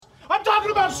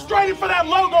frustrated for that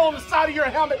logo on the side of your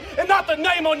helmet and not the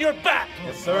name on your back.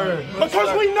 Yes, sir.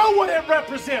 Because we know what it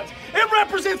represents. It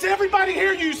represents everybody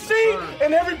here you see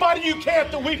and everybody you can't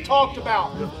that we've talked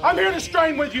about. I'm here to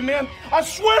strain with you, man. I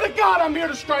swear to God, I'm here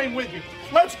to strain with you.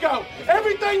 Let's go.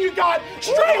 Everything you got,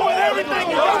 strain with everything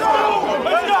you got.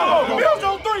 Let's go. Bills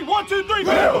on 3. 1, 2, 3.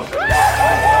 Bills.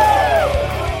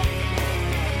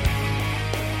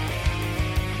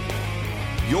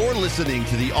 You're listening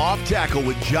to the Off Tackle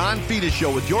with John Fina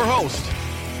Show with your host,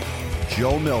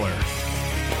 Joe Miller.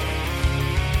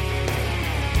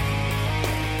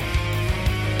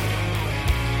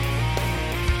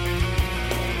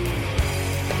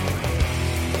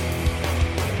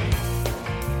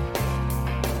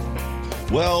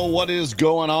 Well, what is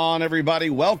going on, everybody?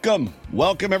 Welcome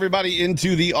everybody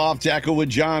into the Off Tackle with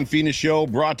John Fina Show,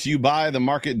 brought to you by the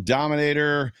Market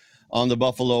Dominator on the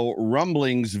Buffalo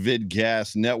Rumblings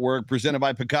Vidcast Network, presented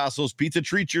by Picasso's Pizza.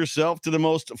 Treat yourself to the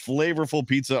most flavorful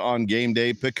pizza on game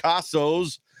day.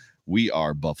 Picasso's, we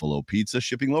are Buffalo Pizza,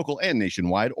 shipping local and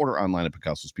nationwide. Order online at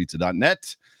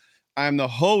picassospizza.net. I'm the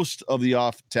host of the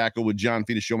Off Tackle with John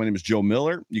Fina Show. My name is Joe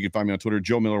Miller. You can find me on Twitter,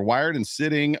 Joe Miller Wired, and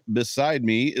sitting beside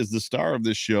me is the star of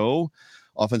this show,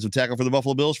 offensive tackle for the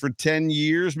Buffalo Bills for 10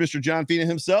 years, Mr. John Fina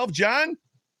himself. John,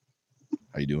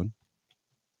 how you doing?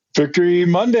 Victory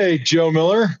Monday, Joe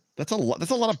Miller. That's a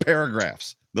lot of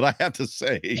paragraphs that I have to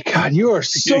say. God, you are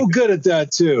so good at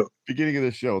that too. Beginning of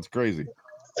the show, it's crazy.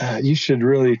 You should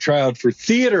really try out for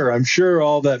theater. I'm sure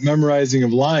all that memorizing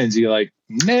of lines, you like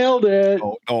nailed it.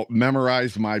 Oh,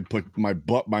 memorized my butt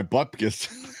kiss.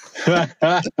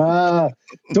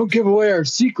 Don't give away our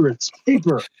secrets.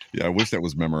 Paper. Yeah, I wish that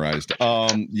was memorized.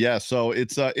 Yeah, so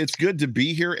it's good to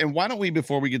be here. And why don't we,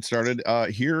 before we get started,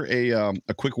 hear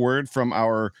a quick word from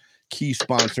our key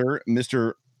sponsor,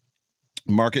 Mr.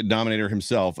 Market Dominator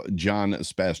himself, John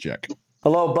Spascheck.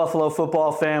 Hello, Buffalo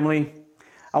football family.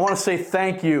 I want to say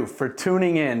thank you for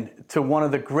tuning in to one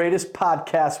of the greatest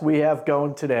podcasts we have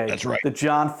going today. That's right. The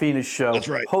John Fina Show. That's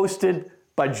right. Hosted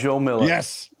by Joe Miller.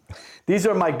 Yes. These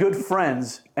are my good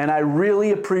friends, and I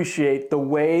really appreciate the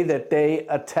way that they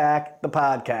attack the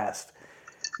podcast.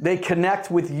 They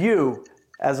connect with you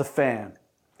as a fan.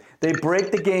 They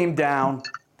break the game down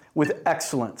with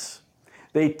excellence.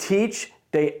 They teach,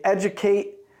 they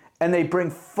educate, and they bring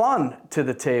fun to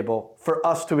the table for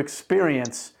us to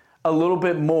experience a little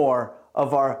bit more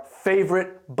of our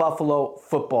favorite Buffalo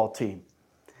football team.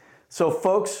 So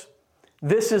folks,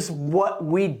 this is what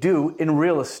we do in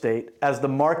real estate as the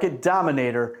Market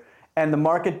Dominator and the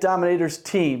Market Dominator's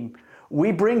team.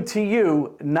 We bring to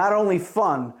you not only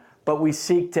fun, but we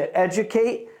seek to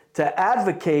educate, to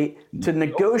advocate, to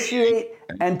negotiate,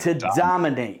 and to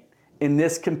dominate in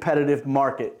this competitive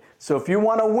market. So if you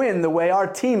want to win the way our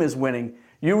team is winning,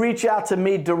 you reach out to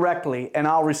me directly and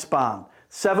I'll respond.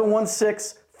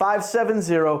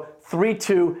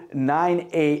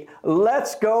 716-570-3298.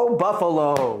 Let's go,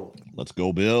 Buffalo. Let's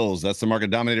go, Bills. That's the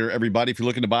Market Dominator, everybody. If you're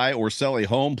looking to buy or sell a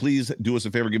home, please do us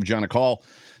a favor. Give John a call,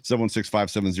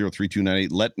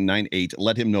 716-570-3298.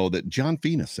 Let him know that John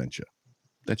Fina sent you.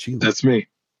 That's you. That's me.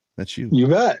 That's you. You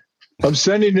bet. I'm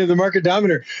sending to the Market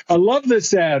Dominator. I love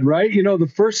this ad, right? You know, the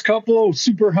first couple,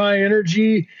 super high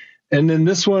energy. And then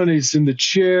this one, he's in the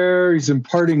chair. He's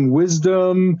imparting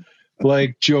wisdom,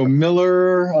 like Joe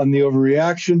Miller on the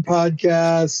Overreaction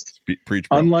podcast. Preach,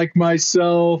 bro. Unlike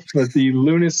myself at the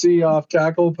Lunacy Off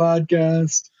Tackle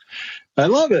podcast. I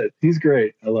love it. He's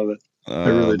great. I love it. I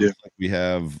really do. We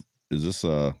have,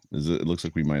 it looks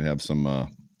like we might have some,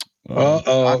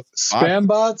 spam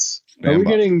bots. Are we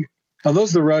getting, are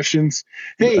those the Russians?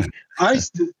 Hey,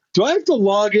 do I have to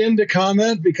log in to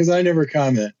comment? Because I never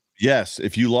comment. Yes,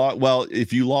 if you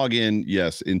log in,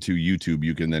 yes, into YouTube,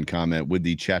 you can then comment with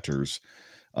the chatters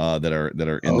that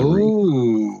are in the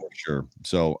room. Sure.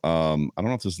 So I don't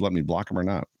know if this let me block them or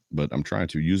not, but I'm trying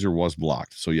to. User was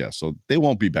blocked. So yeah, so they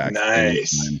won't be back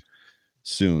anytime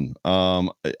soon.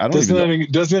 Doesn't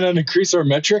that increase our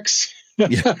metrics?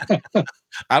 Yeah.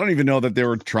 I don't even know that they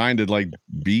were trying to like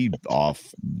be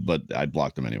off, but I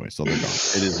blocked them anyway, so they're gone.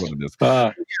 It is what it is.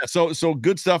 Yeah, so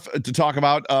good stuff to talk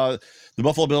about. The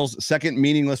Buffalo Bills' second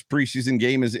meaningless preseason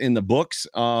game is in the books.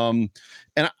 And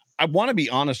I want to be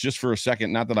honest just for a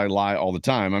second. Not that I lie all the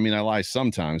time. I mean, I lie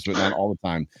sometimes, but not all the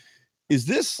time. Is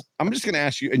this? I'm just going to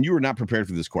ask you, and you were not prepared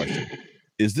for this question.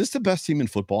 Is this the best team in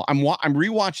football? I'm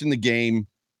rewatching the game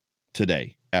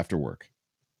today after work,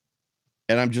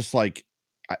 and I'm just like,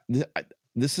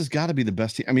 this has got to be the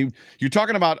best team. I mean, you're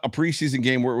talking about a preseason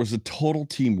game where it was a total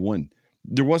team win.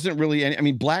 there wasn't really any. I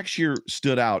mean, Blackshear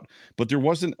stood out, but it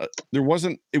wasn't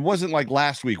like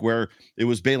last week where it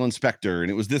was Balin Spector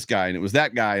and it was this guy and it was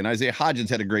that guy and Isaiah Hodgins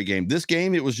had a great game. This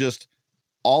game, it was just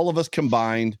all of us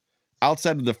combined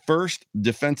outside of the first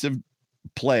defensive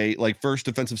play, like first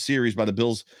defensive series by the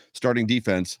Bills starting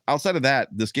defense. Outside of that,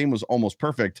 this game was almost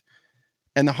perfect.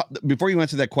 And before you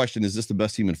answer that question, is this the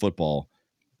best team in football?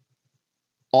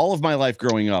 All of my life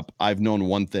growing up, I've known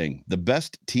one thing. The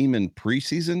best team in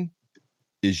preseason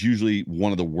is usually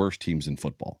one of the worst teams in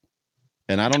football.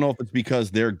 And I don't know if it's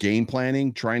because they're game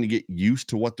planning, trying to get used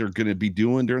to what they're going to be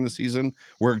doing during the season,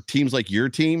 where teams like your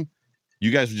team,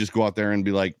 you guys would just go out there and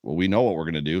be like, well, we know what we're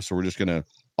going to do, so we're just going to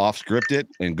off script it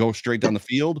and go straight down the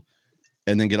field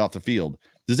and then get off the field.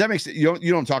 Does that make sense? You know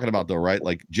what I'm talking about though, right?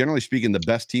 Like generally speaking, the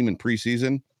best team in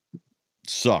preseason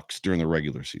sucks during the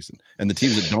regular season. And the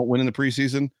teams that don't win in the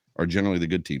preseason are generally the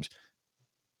good teams.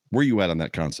 Where are you at on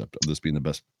that concept of this being the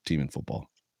best team in football?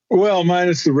 Well,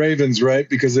 minus the Ravens, right?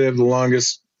 Because they have the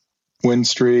longest win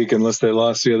streak, unless they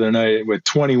lost the other night with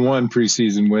 21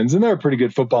 preseason wins, and they're a pretty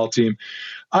good football team.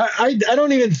 I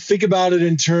don't even think about it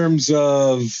in terms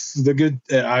of the good.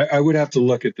 I would have to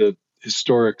look at the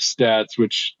historic stats,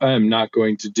 which I am not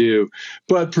going to do.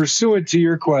 But pursuant to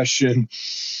your question,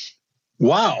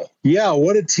 wow, yeah,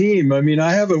 what a team. I mean,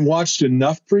 I haven't watched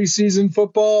enough preseason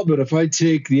football, but if I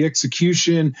take the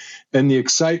execution and the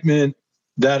excitement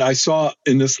that I saw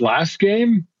in this last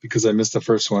game, because I missed the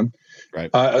first one, right?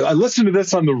 I listened to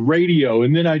this on the radio,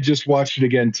 and then I just watched it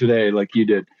again today, like you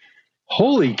did.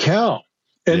 Holy cow!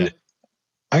 And yeah.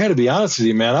 I got to be honest with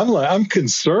you, man. I'm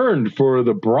concerned for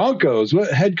the Broncos.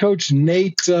 What head coach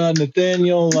Nate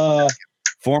Nathaniel,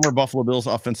 former Buffalo Bills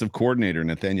offensive coordinator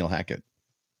Nathaniel Hackett.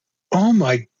 Oh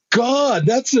my God,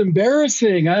 that's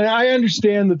embarrassing. I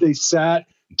understand that they sat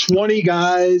 20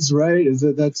 guys, right?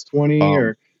 That's 20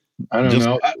 or I don't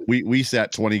know. We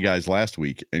sat 20 guys last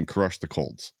week and crushed the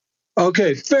Colts.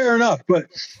 Okay, fair enough. But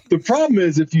the problem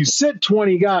is if you sit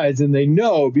 20 guys and they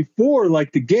know before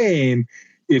like the game,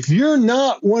 if you're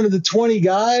not one of the 20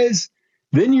 guys,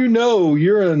 then you know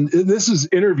this is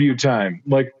interview time.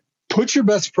 Like put your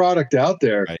best product out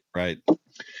there. Right.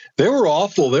 They were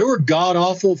awful. They were god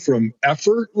awful from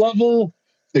effort level,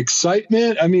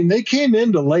 excitement. I mean, they came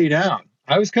in to lay down.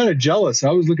 I was kind of jealous.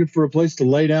 I was looking for a place to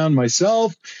lay down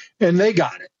myself, and they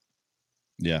got it.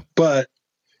 Yeah. But,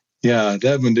 yeah,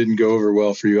 that one didn't go over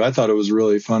well for you. I thought it was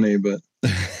really funny, but.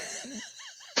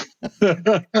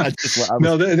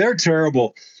 No, they're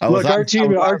terrible. Look, our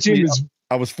team is.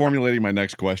 I was formulating my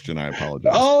next question. I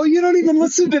apologize. Oh, you don't even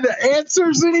listen to the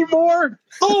answers anymore?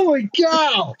 Holy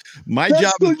cow. You're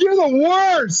the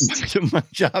worst. My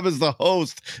job as the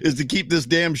host is to keep this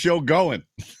damn show going.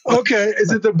 Okay.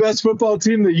 Is it the best football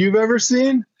team that you've ever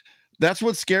seen? That's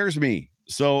what scares me.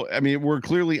 So, I mean, we're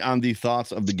clearly on the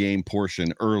thoughts of the game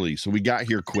portion early. So we got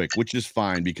here quick, which is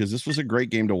fine because this was a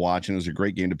great game to watch and it was a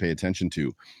great game to pay attention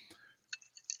to.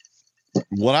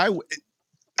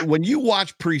 When you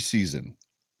watch preseason,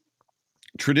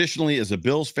 traditionally as a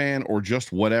Bills fan or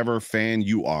just whatever fan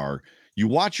you are, you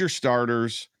watch your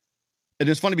starters. And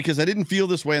it's funny because I didn't feel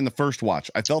this way in the first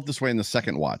watch. I felt this way in the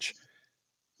second watch.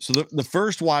 So the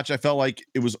first watch, I felt like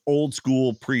it was old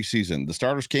school preseason. The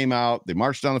starters came out, they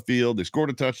marched down the field, they scored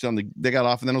a touchdown, they got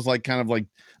off, and then it was like kind of like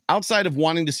outside of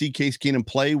wanting to see Case Keenum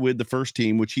play with the first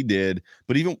team, which he did.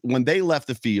 But even when they left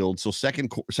the field, so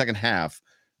second half,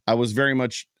 I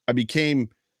became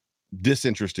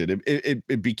disinterested.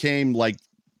 It became like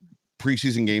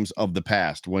preseason games of the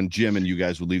past when Jim and you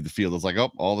guys would leave the field. It's like,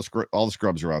 oh, all the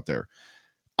scrubs are out there.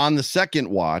 On the second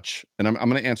watch, and I'm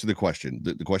going to answer the question.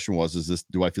 The question was,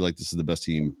 do I feel like this is the best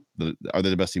team? Are they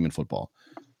the best team in football?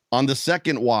 On the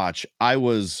second watch, I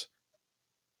was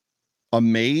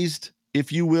amazed,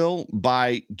 if you will,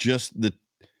 by just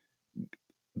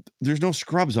there's no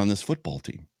scrubs on this football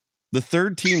team. The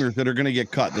third teamers that are going to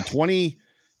get cut, the 20,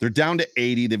 they're down to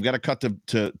 80. They've got to cut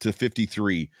to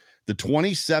 53. The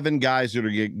 27 guys that are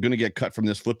going to get cut from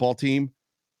this football team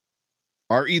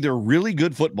are either really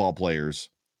good football players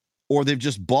or they've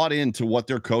just bought into what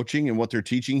they're coaching and what they're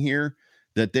teaching here,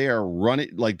 that they are running,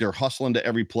 like they're hustling to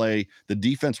every play. The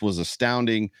defense was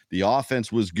astounding. The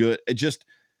offense was good.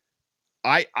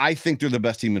 I think they're the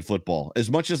best team in football.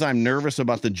 As much as I'm nervous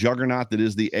about the juggernaut that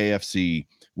is the AFC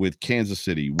with Kansas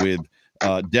City, with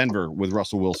Denver, with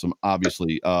Russell Wilson,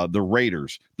 obviously, the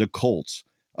Raiders, the Colts,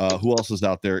 who else is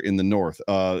out there in the North?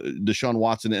 Deshaun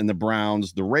Watson and the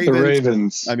Browns, the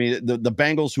Ravens. I mean, the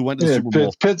Bengals who went to the Super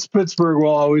Bowl. Pittsburgh will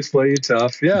always play you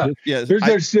tough. Yeah.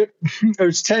 There's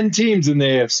 10 teams in the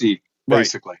AFC,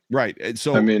 basically. Right. And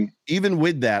so, I mean, even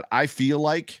with that, I feel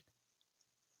like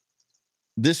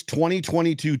this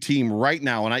 2022 team right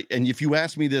now, and if you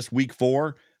asked me this week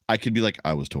 4, I could be like,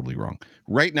 I was totally wrong.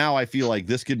 Right now, I feel like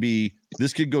this could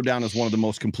go down as one of the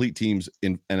most complete teams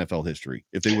in NFL history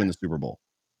if they win the Super Bowl.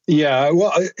 Yeah,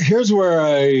 well, here's where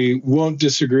I won't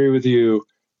disagree with you.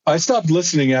 I stopped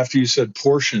listening after you said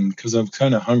portion because I'm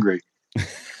kind of hungry.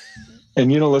 And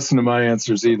you don't listen to my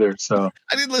answers either. So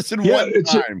I didn't listen one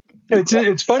time.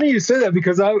 It's funny you say that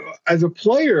because as a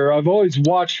player, I've always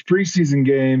watched preseason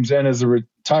games, and as a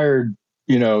retired,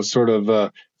 sort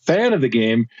of fan of the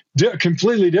game,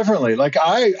 completely differently. Like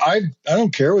I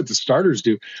don't care what the starters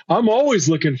do. I'm always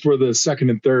looking for the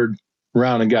second and third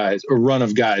round of guys or run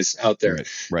of guys out there.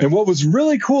 Right. And what was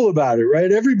really cool about it, right?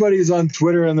 Everybody's on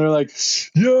Twitter and they're like,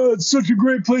 yeah, it's such a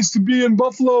great place to be in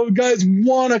Buffalo. Guys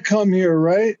want to come here,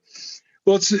 right?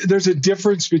 Well, there's a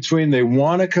difference between they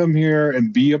want to come here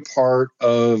and be a part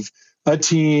of a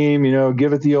team,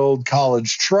 give it the old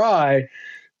college try.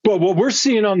 But what we're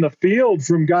seeing on the field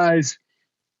from guys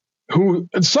who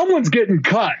someone's getting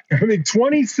cut. I mean,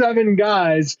 27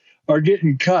 guys are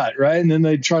getting cut, right? And then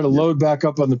they try to load back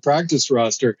up on the practice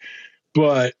roster.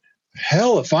 But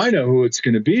hell, if I know who it's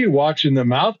going to be watching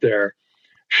them out there.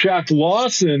 Shaq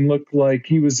Lawson looked like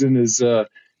he was in his,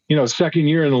 second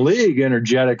year in the league,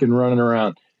 energetic and running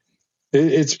around.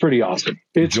 It's pretty awesome.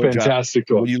 It's fantastic.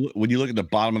 When you look at the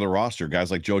bottom of the roster, guys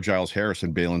like Joe Giles Harris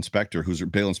and Balen Spector,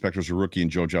 Balen Spector's a rookie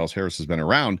and Joe Giles Harris has been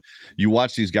around. You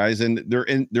watch these guys and they're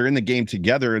in the game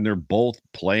together and they're both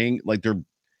playing like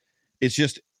it's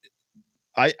just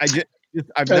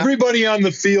everybody on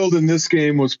the field in this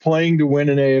game was playing to win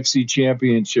an AFC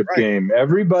championship game.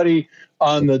 Everybody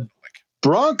on the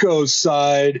Broncos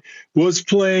side was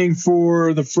playing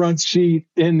for the front seat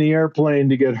in the airplane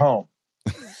to get home.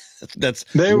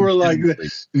 They were like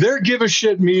their give a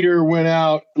shit meter went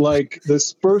out like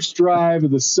this first drive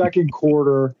of the second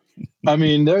quarter. I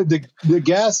mean, the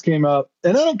gas came up,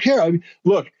 and I don't care. I mean,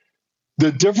 look,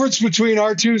 the difference between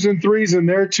our 2s and 3s and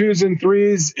their 2s and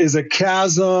 3s is a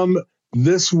chasm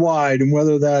this wide, and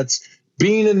whether that's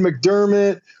Bean and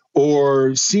McDermott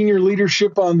or senior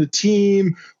leadership on the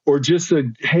team or just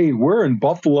hey, we're in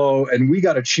Buffalo and we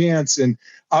got a chance, and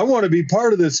I want to be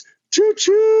part of this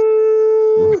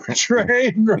choo-choo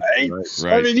train, right?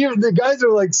 I mean, the guys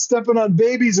are like stepping on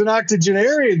babies and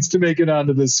octogenarians to make it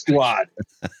onto this squad.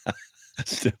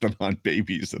 Stepping on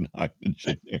babies and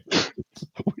octogenarians.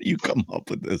 Where do you come up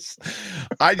with this?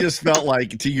 I just felt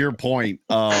like, to your point,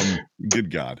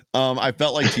 good God. I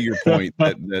felt like, to your point,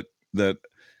 that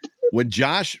when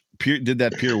Josh did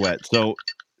that pirouette, so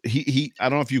he I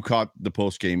don't know if you caught the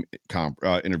post-game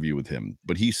interview with him,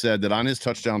 but he said that on his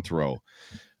touchdown throw,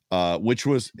 which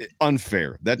was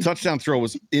unfair. That touchdown throw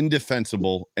was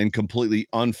indefensible and completely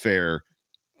unfair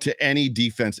to any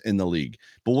defense in the league.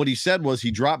 But what he said was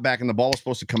he dropped back and the ball was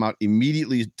supposed to come out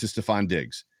immediately to Stephon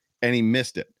Diggs, and he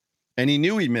missed it. And he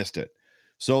knew he missed it.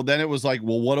 So then it was like,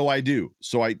 well, what do I do?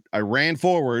 So I ran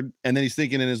forward, and then he's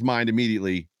thinking in his mind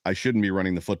immediately, I shouldn't be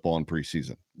running the football in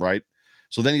preseason, right?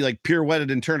 So then he like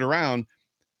pirouetted and turned around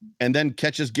and then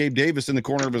catches Gabe Davis in the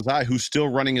corner of his eye, who's still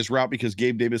running his route because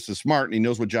Gabe Davis is smart and he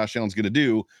knows what Josh Allen's going to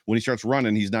do. When he starts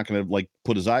running, he's not going to like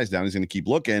put his eyes down. He's going to keep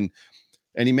looking.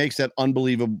 And he makes that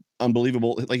unbelievable,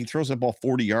 like he throws that ball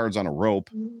 40 yards on a rope.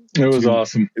 It was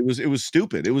awesome. It was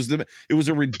stupid. It was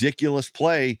a ridiculous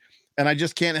play. And I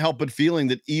just can't help but feeling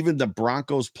that even the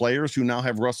Broncos players who now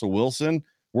have Russell Wilson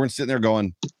weren't sitting there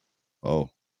going, oh,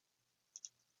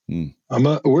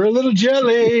 we're a little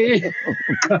jelly.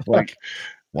 Like,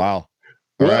 wow.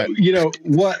 All well, right.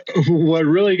 What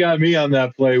really got me on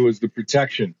that play was the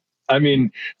protection. I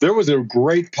mean, there was a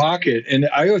great pocket, and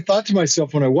I thought to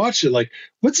myself when I watched it, like,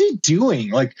 what's he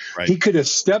doing? Like, He could have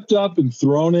stepped up and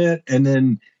thrown it, and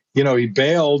then, he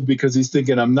bailed because he's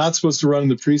thinking, I'm not supposed to run in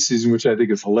the preseason, which I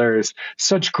think is hilarious.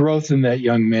 Such growth in that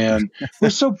young man. We're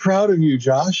so proud of you,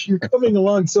 Josh. You're coming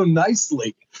along so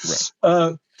nicely.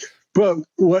 Right.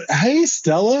 But hey,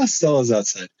 Stella's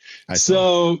outside.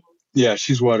 Yeah,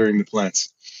 she's watering the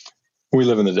plants. We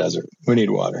live in the desert. We need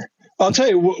water. I'll tell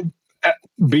you what,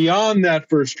 beyond that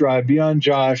first drive, beyond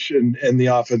Josh and the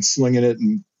offense slinging it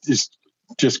and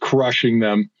just crushing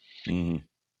them,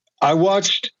 I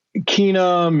watched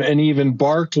Keenum and even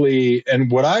Barkley,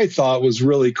 and what I thought was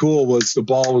really cool was the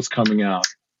ball was coming out.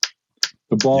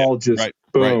 The ball boom. Right.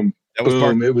 That was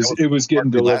boom. It was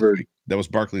getting delivered. That was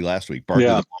Barkley last week. Barkley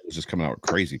the ball was just coming out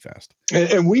crazy fast.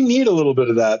 And we need a little bit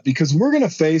of that because we're going to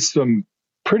face some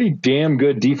pretty damn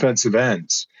good defensive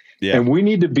ends. Yeah. And we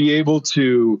need to be able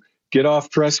to get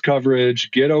off press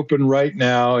coverage, get open right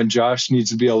now, and Josh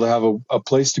needs to be able to have a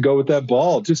place to go with that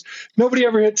ball. Just nobody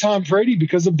ever hit Tom Brady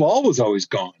because the ball was always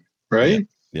gone, right?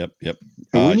 Yep.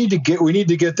 We need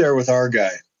to get there with our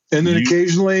guy. And then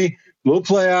occasionally little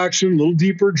play action, little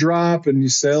deeper drop, and you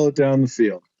sail it down the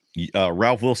field.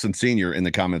 Ralph Wilson Sr. in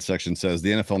the comment section says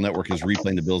the NFL Network is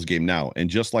replaying the Bills game now. And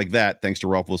just like that, thanks to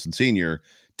Ralph Wilson Sr.,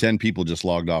 10 people just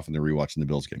logged off and they're rewatching the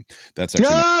Bills game. That's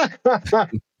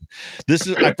actually this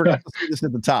is, I forgot to say this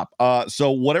at the top.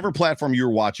 So whatever platform you're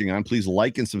watching on, please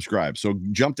like and subscribe. So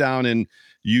jump down in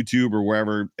YouTube or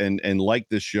wherever and like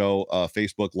this show.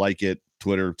 Facebook, like it.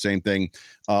 Twitter, same thing.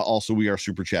 Also, we are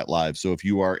Super Chat Live. So if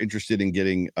you are interested in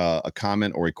getting a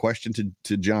comment or a question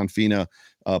to John Fina,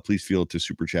 please feel to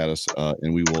Super Chat us,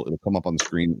 and it'll come up on the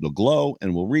screen. It'll glow,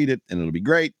 and we'll read it, and it'll be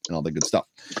great, and all that good stuff.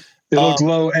 It'll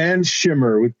glow and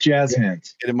shimmer with jazz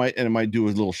hands. And it might do a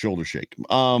little shoulder shake.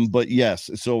 But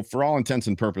yes, so for all intents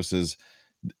and purposes,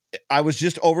 I was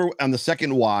just on the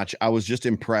second watch, I was just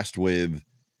impressed with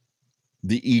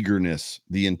the eagerness,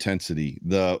 the intensity,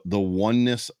 the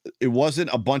oneness. It wasn't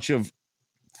a bunch of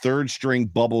third string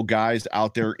bubble guys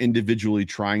out there individually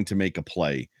trying to make a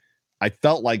play. I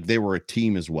felt like they were a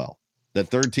team as well. That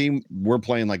third team, we're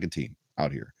playing like a team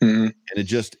out here. Mm-hmm.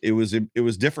 And it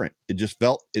was different.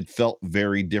 It felt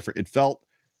very different. It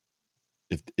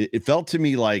felt to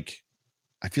me like,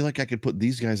 I feel like I could put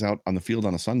these guys out on the field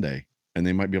on a Sunday and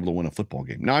they might be able to win a football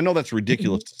game. Now I know that's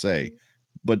ridiculous to say,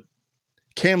 but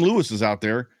Cam Lewis is out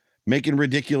there making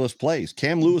ridiculous plays.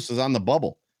 Cam Lewis is on the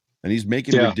bubble and he's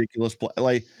making ridiculous play.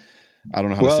 Like, I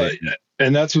don't know how to say it.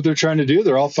 And that's what they're trying to do.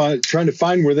 They're all trying to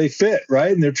find where they fit,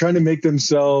 right? And they're trying to make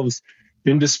themselves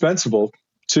indispensable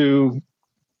to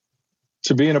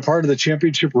being a part of the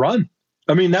championship run.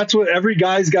 I mean, that's what every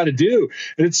guy's got to do.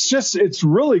 And it's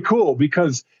really cool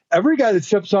because every guy that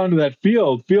steps onto that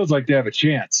field feels like they have a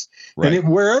chance. Right. And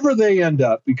wherever they end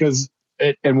up,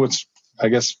 and what's, I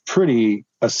guess, pretty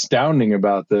astounding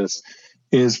about this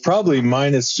is probably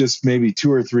minus just maybe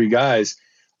 2 or 3 guys.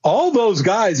 All those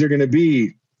guys are going to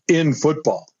be in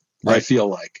football. Right. I feel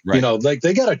like, like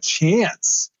they got a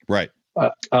chance. Right.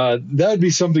 That would be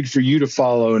something for you to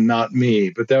follow and not me,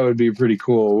 but that would be pretty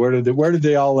cool. Where did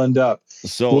they all end up?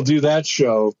 So we'll do that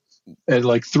show at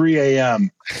like 3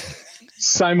 a.m.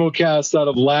 simulcast out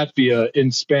of Latvia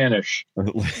in Spanish.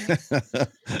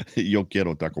 Yo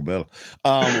quiero Taco Bell.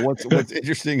 What's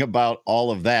interesting about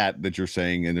all of that you're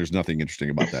saying, and there's nothing interesting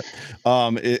about that,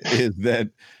 is that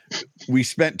we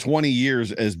spent 20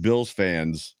 years as Bills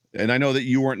fans, and I know that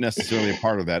you weren't necessarily a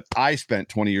part of that. I spent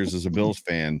 20 years as a Bills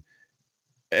fan,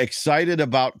 excited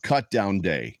about cut down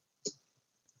day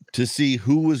to see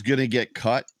who was going to get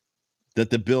cut that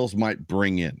the Bills might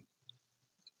bring in.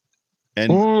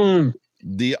 And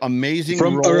the amazing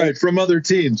from other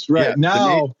teams. Right. Yeah,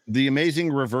 now the amazing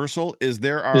reversal is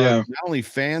there are not only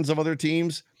fans of other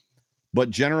teams, but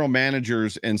general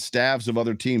managers and staffs of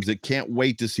other teams that can't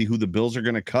wait to see who the Bills are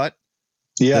going to cut.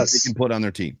 Yes. That they can put on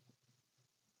their team.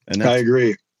 And that's I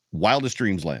agree. Wildest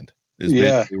dreams land.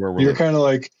 You're kind of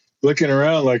like looking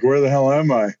around like, where the hell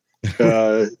am I?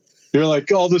 You're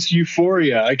like, all this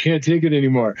euphoria. I can't take it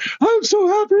anymore. I'm so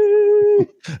happy.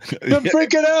 I'm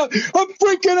freaking out.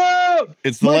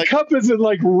 My cup isn't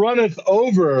like runneth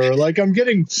over. Like I'm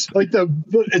getting like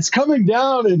it's coming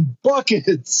down in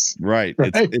buckets. Right.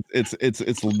 It's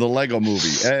the Lego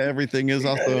movie. Everything is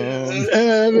awesome.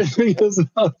 Everything is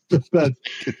awesome.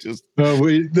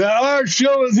 Our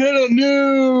show is hit a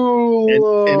new.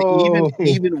 And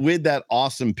even with that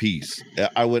awesome piece,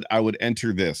 I would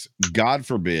enter this. God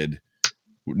forbid,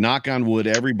 knock on wood,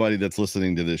 everybody that's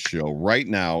listening to this show right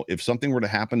now, if something were to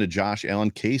happen to Josh Allen,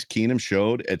 Case Keenum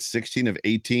showed at 16 of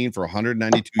 18 for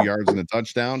 192 yards and a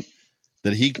touchdown,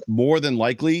 that he more than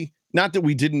likely, not that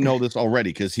we didn't know this already,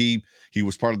 because he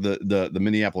was part of the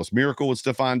Minneapolis Miracle with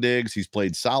Stephon Diggs. He's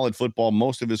played solid football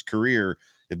most of his career.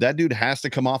 If that dude has to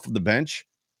come off of the bench,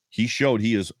 he showed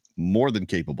he is more than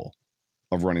capable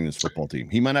of running this football team.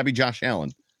 He might not be Josh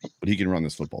Allen, but he can run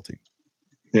this football team.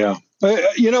 Yeah.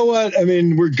 You know what? I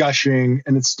mean, we're gushing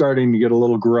and it's starting to get a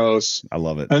little gross. I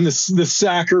love it. And the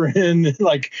saccharin,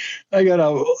 like I got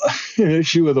an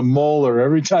issue with a molar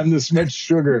every time this much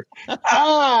sugar.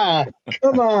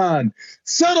 Come on.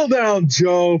 Settle down,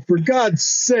 Joe, for God's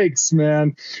sakes,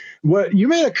 man. What you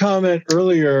made a comment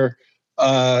earlier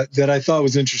that I thought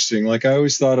was interesting. Like I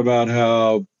always thought about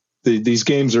how these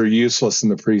games are useless in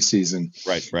the preseason.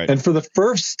 Right. And for the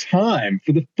first time,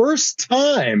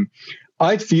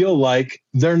 I feel like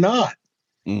they're not,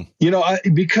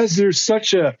 because there's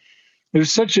such a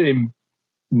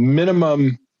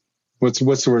minimum. What's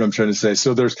the word I'm trying to say?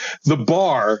 So there's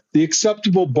the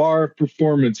acceptable bar of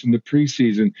performance in the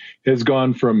preseason has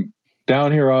gone from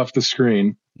down here off the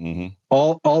screen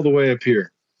all the way up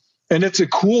here. And it's a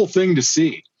cool thing to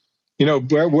see.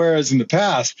 Whereas in the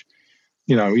past,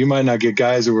 you might not get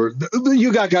guys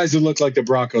you got guys that look like the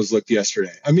Broncos looked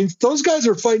yesterday. I mean, those guys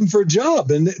are fighting for a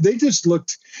job, and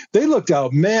they looked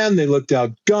out, man. They looked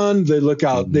out gunned. They looked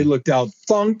out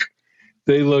thunk.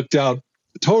 They looked out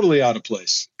totally out of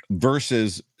place.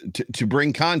 Versus, to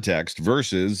bring context,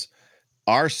 versus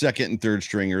our second and third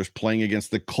stringers playing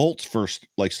against the Colts first,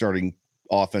 starting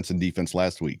offense and defense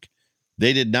last week.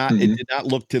 They did not, it did not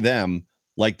look to them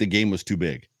like the game was too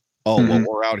big. Oh, well,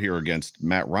 we're out here against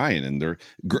Matt Ryan, and they're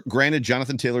granted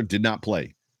Jonathan Taylor did not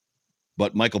play,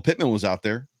 but Michael Pittman was out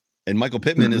there, and Michael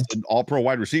Pittman is an all-pro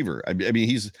wide receiver. I mean,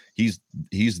 he's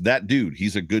that dude.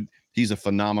 He's a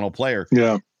phenomenal player.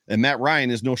 Yeah. And Matt Ryan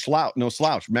is no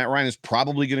slouch. Matt Ryan is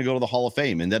probably going to go to the Hall of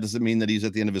Fame, and that doesn't mean that he's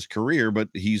at the end of his career, but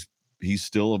he's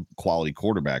still a quality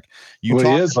quarterback. He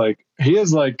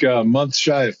is like a month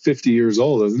shy of 50 years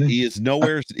old, isn't he? He is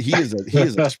nowhere. He is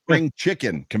a spring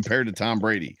chicken compared to Tom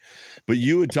Brady. But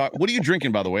you would talk. What are you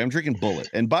drinking, by the way? I'm drinking Bullet.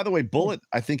 And by the way, Bullet,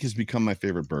 I think, has become my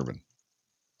favorite bourbon.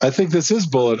 I think this is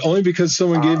Bullet, only because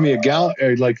someone gave me a gallon,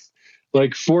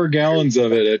 like 4 gallons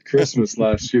of it at Christmas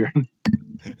last year.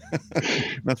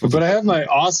 But I have my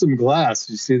awesome glass.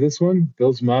 You see this one?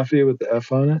 Bill's Mafia with the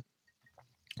F on it.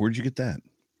 Where'd you get that?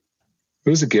 It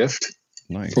was a gift.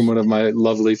 Nice. From one of my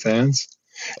lovely fans.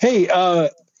 Hey,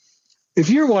 if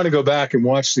you want to go back and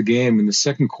watch the game in the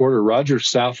second quarter, Roger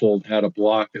Saffold had a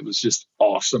block that was just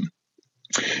awesome.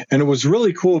 And it was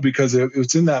really cool because it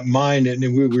was in that mind. And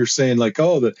we were saying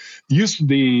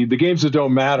the games that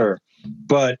don't matter,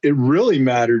 but it really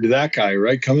mattered to that guy,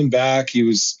 right? Coming back, he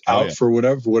was out for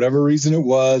whatever reason it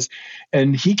was.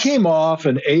 And he came off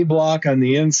an A block on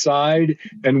the inside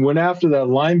and went after that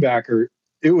linebacker.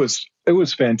 It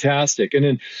was fantastic. And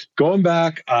then going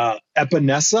back,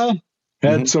 Epinesa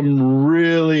had some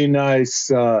really nice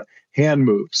hand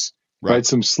moves, right?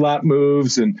 Some slap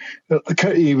moves, and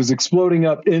he was exploding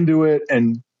up into it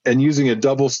and using a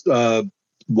double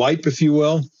wipe, if you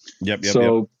will. Yep.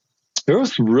 There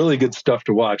was really good stuff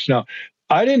to watch. Now,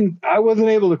 I wasn't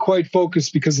able to quite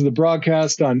focus because of the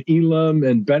broadcast on Elam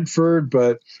and Benford,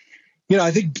 but I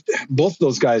think both of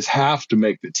those guys have to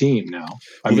make the team now.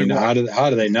 I mean, how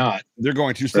do they not? They're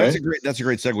going to. So right? That's a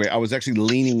great segue. I was actually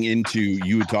leaning into,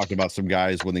 you had talked about some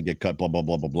guys when they get cut, blah, blah,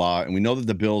 blah, blah, blah. And we know that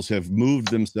the Bills have moved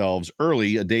themselves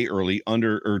a day early,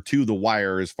 to the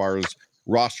wire as far as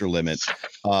roster limit.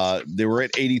 They were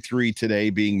at 83 today,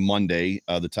 being Monday,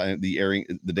 the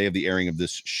day of the airing of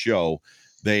this show.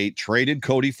 They traded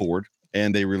Cody Ford,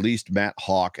 and they released Matt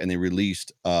Hawk, and they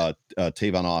released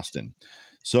Tavon Austin.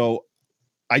 So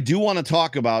I do want to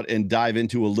talk about and dive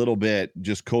into a little bit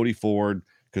just Cody Ford,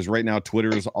 because right now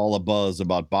Twitter is all abuzz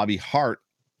about Bobby Hart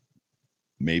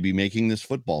maybe making this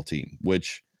football team,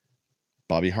 which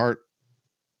Bobby Hart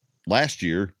last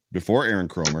year, before Aaron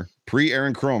Kromer,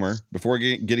 pre-Aaron Kromer, before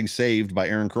getting saved by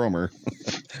Aaron Kromer,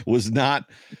 was not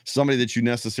somebody that you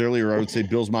necessarily, or I would say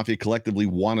Bills Mafia collectively,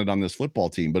 wanted on this football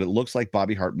team. But it looks like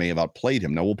Bobby Hart may have outplayed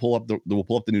him. Now we'll pull up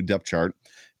the new depth chart,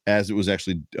 as it was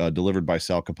actually delivered by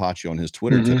Sal Capaccio on his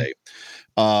Twitter today.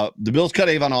 The Bills cut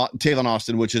Tavon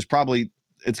Austin, which is probably,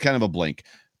 it's kind of a blink.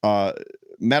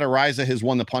 Matt Araiza has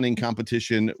won the punting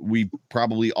competition. We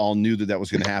probably all knew that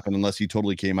was going to happen unless he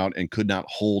totally came out and could not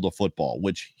hold a football,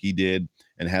 which he did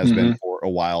and has been for a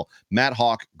while. Matt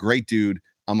Hawk, great dude.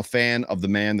 I'm a fan of the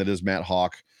man that is Matt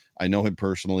Hawk. I know him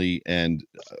personally and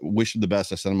wish him the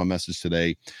best. I sent him a message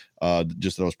today,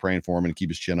 just that I was praying for him and keep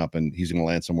his chin up, and he's going to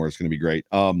land somewhere. It's going to be great.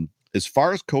 As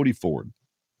far as Cody Ford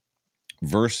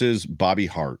versus Bobby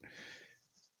Hart,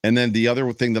 and then the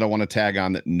other thing that I want to tag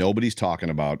on that nobody's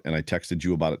talking about, and I texted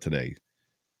you about it today,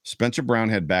 Spencer Brown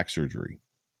had back surgery.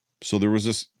 So there was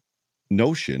this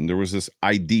notion, there was this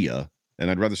idea,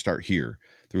 and I'd rather start here.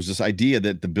 There was this idea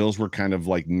that the Bills were kind of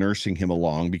like nursing him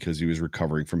along because he was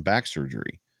recovering from back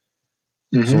surgery.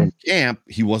 So in camp,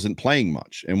 he wasn't playing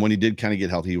much. And when he did kind of get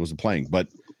healthy, he wasn't playing. But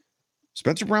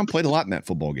Spencer Brown played a lot in that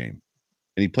football game.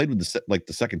 And he played with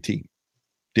the second team.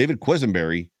 David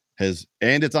Quisenberry has,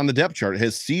 and it's on the depth chart,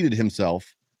 has seated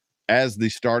himself as the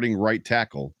starting right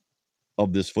tackle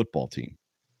of this football team.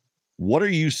 What are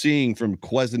you seeing from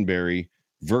Quisenberry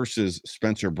versus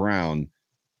Spencer Brown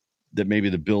that maybe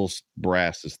the Bills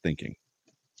brass is thinking?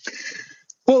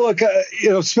 Well, look,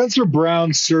 Spencer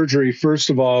Brown's surgery, first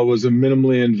of all, was a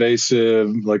minimally invasive,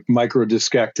 like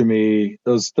microdiscectomy.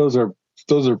 Those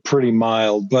are pretty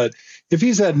mild. But if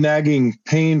he's had nagging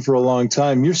pain for a long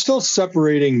time, you're still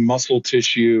separating muscle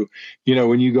tissue.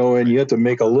 When you go in, you have to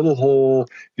make a little hole,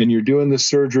 and you're doing the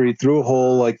surgery through a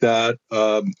hole like that.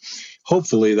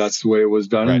 Hopefully that's the way it was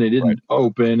done, and they didn't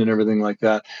open and everything like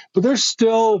that. But there's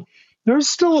still there's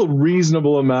still a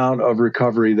reasonable amount of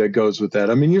recovery that goes with that.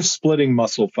 I mean, you're splitting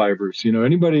muscle fibers. You know,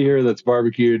 anybody here that's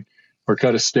barbecued or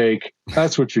cut a steak,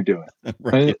 that's what you're doing.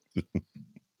 Right.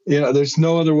 You know, there's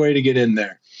no other way to get in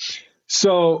there.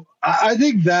 So I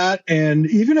think that, and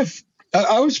even if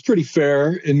I was pretty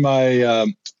fair in my,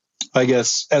 I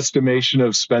guess, estimation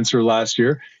of Spencer last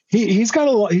year, he's got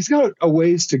a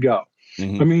ways to go.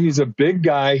 Mm-hmm. I mean, he's a big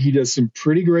guy. He does some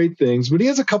pretty great things, but he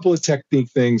has a couple of technique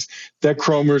things that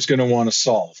Cromer's going to want to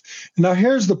solve. Now,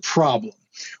 here's the problem.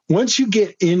 Once you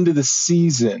get into the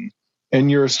season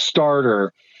and you're a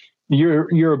starter,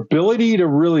 your ability to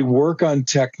really work on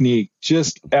technique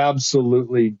just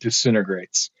absolutely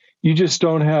disintegrates. You just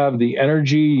don't have the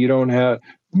energy. You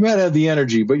might have the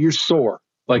energy, but you're sore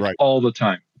like all the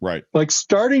time. Right. Like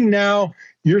starting now,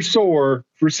 you're sore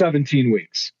for 17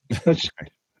 weeks.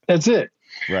 That's it.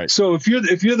 Right. So if you're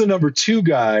the number 2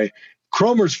 guy,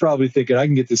 Cromer's probably thinking, I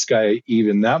can get this guy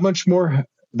even that much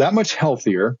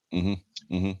healthier,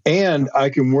 and I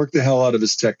can work the hell out of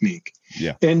his technique.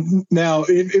 Yeah. And now,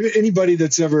 if anybody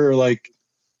that's ever like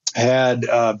had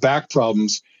back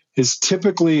problems has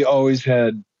typically always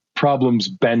had problems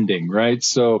bending, right?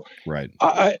 So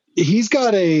he's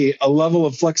got a level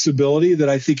of flexibility that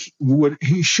I think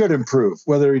he should improve,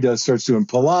 whether he starts doing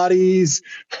Pilates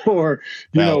or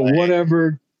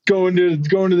whatever, going to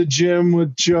the gym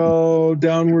with Joe,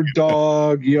 downward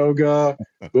dog, yoga,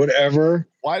 whatever.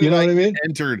 Why did what I mean?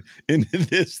 Entered into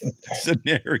this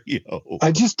scenario?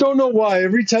 I just don't know why.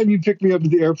 Every time you pick me up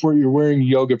at the airport, you're wearing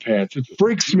yoga pants. It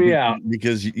freaks me out.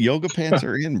 Because yoga pants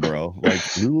are in, bro. Like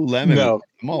Lululemon. No,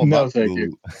 I'm all about thank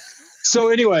you. So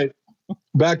anyway,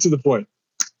 back to the point.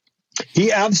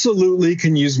 He absolutely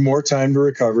can use more time to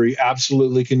recover. He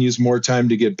absolutely can use more time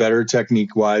to get better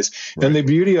technique-wise. Right. And the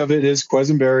beauty of it is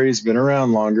Quesenberry has been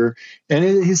around longer, and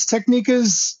his technique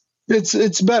it's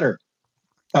better.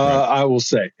 I will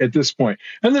say at this point.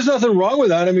 And there's nothing wrong with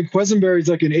that. I mean, Quesenberry's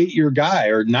like an 8-year guy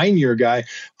or 9-year guy.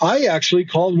 I actually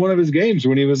called one of his games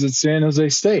when he was at San Jose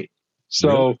State.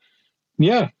 So,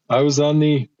 yeah, I was on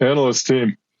the analyst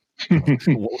team.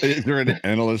 Is there an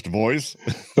analyst voice?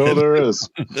 Oh, there is.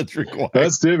 That's required.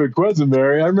 That's David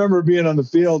Quesenberry. I remember being on the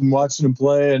field and watching him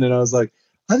play, and then I was like,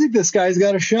 I think this guy's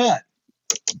got a shot.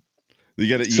 You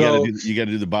got to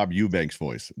do the Bob Eubanks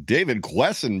voice. David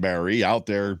Quesenberry out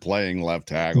there playing left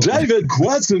tackle. David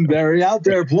Quesenberry out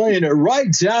there playing at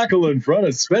right tackle in front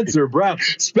of Spencer Brown.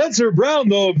 Spencer Brown,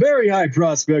 though, a very high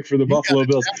prospect for the Buffalo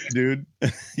Bills. Dude.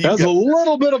 Has a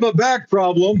little bit of a back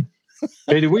problem.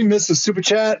 Hey, did we miss the super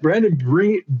chat?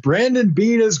 Brandon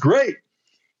Bean is great.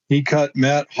 He cut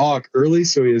Matt Hawk early,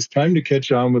 so he has time to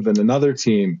catch on with another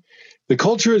team. The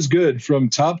culture is good from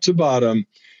top to bottom.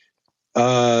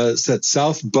 Is that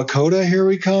South Dakota? Here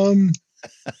we come.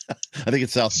 I think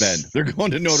it's South Bend. They're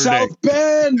going to Notre Dame. South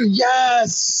Bend,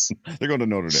 yes. They're going to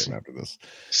Notre Dame after this.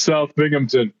 South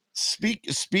Binghamton. Speak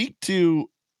to.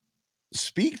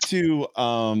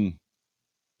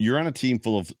 You're on a team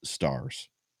full of stars,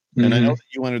 and I know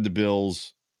that you entered the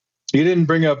Bills. You didn't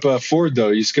bring up Ford though.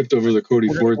 You skipped over the Cody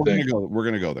Ford thing. We're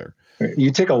gonna go there.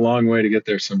 You take a long way to get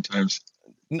there sometimes.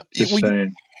 No, just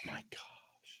saying. Oh my gosh.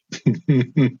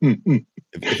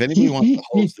 If anybody wants to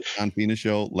host the John Fina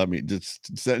show, let me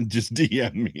just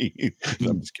DM me.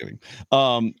 No, I'm just kidding.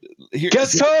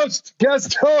 Guest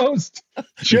host.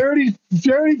 Charity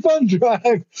fund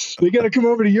drive. They got to come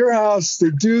over to your house. They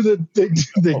do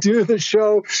the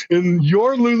show in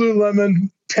your Lululemon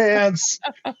pants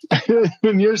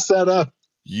and you're set up.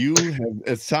 You have,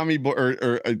 as Tommy Boy,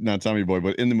 or not Tommy Boy,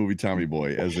 but in the movie Tommy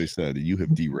Boy, as they said, you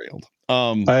have derailed.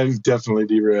 I'm definitely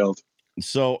derailed.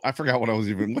 So I forgot what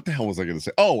the hell was I going to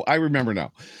say? Oh, I remember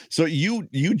now. So you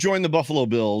joined the Buffalo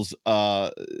Bills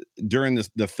during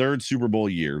the third Super Bowl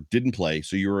year, didn't play.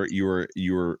 So you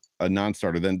were a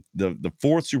non-starter. Then the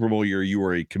fourth Super Bowl year, you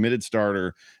were a committed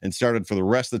starter and started for the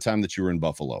rest of the time that you were in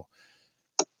Buffalo.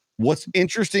 What's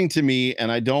interesting to me,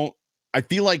 and I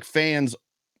feel like fans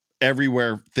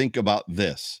everywhere think about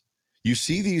this. You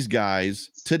see these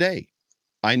guys today.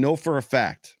 I know for a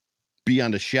fact,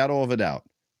 beyond a shadow of a doubt,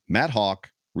 Matt Hawk,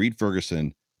 Reed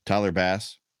Ferguson, Tyler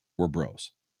Bass were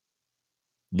bros.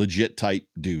 Legit tight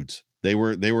dudes. They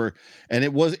were, and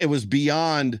it was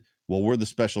beyond, well, we're the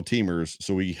special teamers,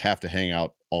 so we have to hang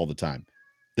out all the time.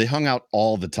 They hung out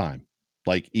all the time,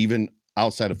 like even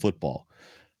outside of football.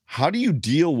 How do you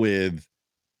deal with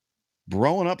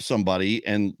growing up somebody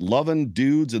and loving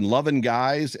dudes and loving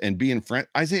guys and being friends?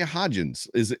 Isaiah Hodgins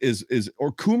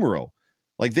or Kumaro.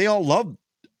 Like they all love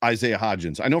Isaiah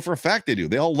Hodgins. I know for a fact they do.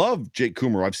 They all love Jake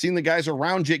Kumaro. I've seen the guys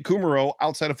around Jake Kumaro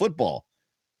outside of football.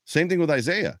 Same thing with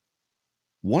Isaiah.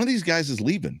 One of these guys is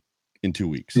leaving in 2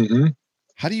 weeks. Mm-hmm.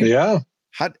 How do you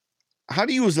how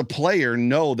do you as a player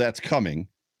know that's coming?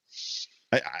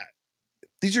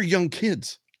 These are young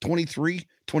kids, 23,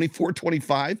 24,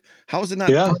 25. How is it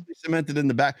not cemented in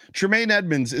the back? Tremaine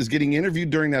Edmonds is getting interviewed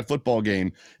during that football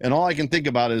game, and all I can think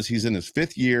about is he's in his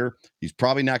 5th year. He's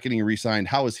probably not getting re-signed.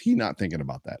 How is he not thinking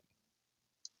about that?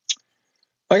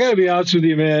 I got to be honest with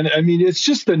you, man. I mean, it's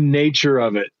just the nature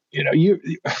of it. You know,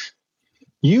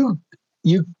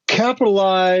 you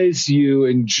capitalize, you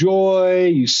enjoy,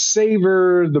 you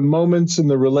savor the moments and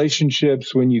the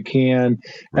relationships when you can.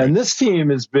 Right. And this team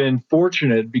has been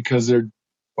fortunate because they're,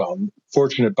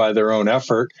 fortunate by their own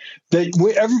effort.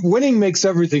 Winning makes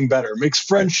everything better, makes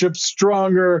friendships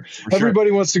stronger. Sure.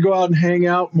 Everybody wants to go out and hang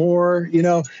out more. You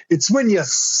know, it's when you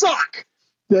suck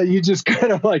that you just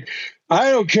kind of like,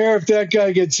 I don't care if that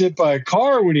guy gets hit by a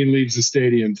car when he leaves the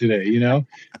stadium today, you know?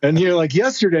 And you're like,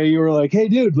 yesterday you were like, hey,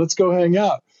 dude, let's go hang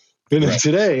out. And then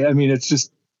today, I mean, it's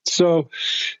just so,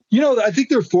 you know, I think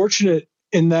they're fortunate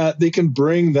in that they can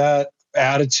bring that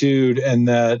attitude and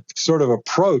that sort of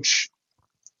approach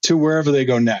to wherever they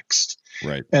go next.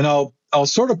 Right. And I'll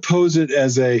sort of pose it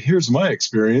as here's my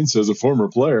experience as a former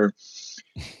player.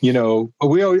 You know,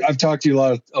 I've talked to you a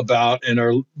lot about, and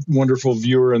our wonderful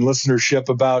viewer and listenership,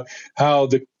 about how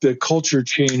the culture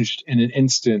changed in an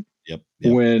instant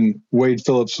when Wade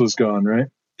Phillips was gone, right?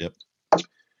 Yep.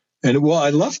 And I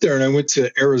left there and I went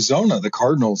to Arizona, the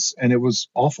Cardinals, and it was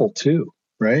awful too,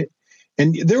 right?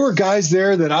 And there were guys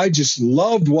there that I just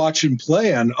loved watching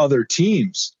play on other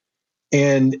teams.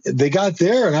 And they got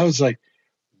there and I was like,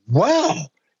 wow,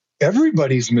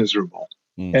 everybody's miserable.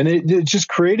 And it just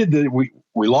created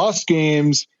we lost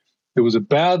games. It was not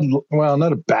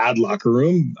a bad locker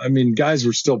room. I mean, guys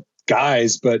were still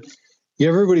guys, but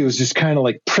everybody was just kind of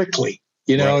like prickly,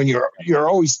 you know, and you're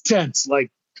always tense,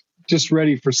 like just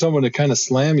ready for someone to kind of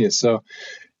slam you. So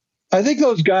I think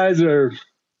those guys are,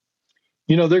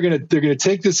 you know, they're going to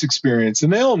take this experience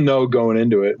and they'll know going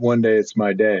into it, one day it's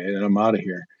my day and I'm out of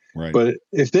here. Right. But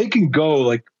if they can go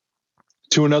like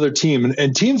to another team,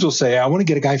 and teams will say, I want to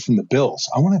get a guy from the Bills.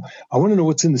 I want to know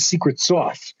what's in the secret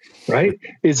sauce, right?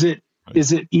 Is it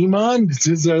Iman?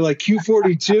 Is there like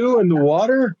Q42 in the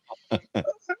water?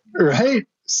 Right?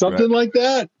 Something like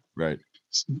that. Right.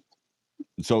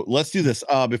 So let's do this.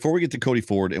 Before we get to Cody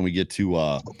Ford and we get to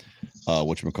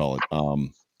whatchamacallit,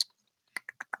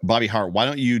 Bobby Hart, why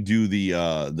don't you do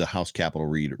the House Capital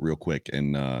read real quick,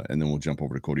 and then we'll jump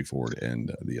over to Cody Ford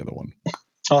and the other one.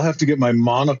 I'll have to get my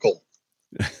monocle.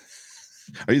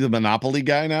 Are you the Monopoly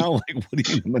guy now? Like, what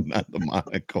do you mean, not the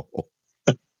monocle?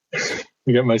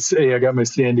 I got my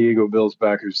San Diego Bills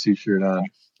backers t-shirt on.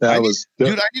 I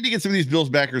need to get some of these Bills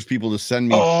backers people to send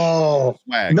me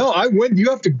swag. No, you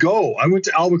have to go. I went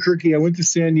to Albuquerque. I went to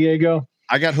San Diego.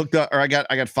 I got hooked up, or I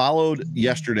got followed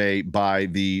yesterday by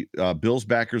the Bills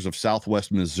backers of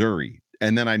Southwest Missouri.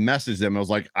 And then I messaged them. I was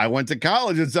like, I went to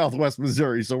college in Southwest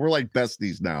Missouri. So we're like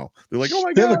besties now. They're like, oh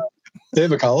my God. They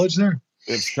have a college there?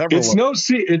 It's no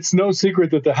secret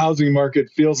that the housing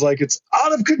market feels like it's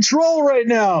out of control right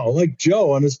now, like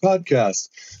Joe on his podcast.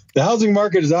 The housing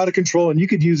market is out of control, and you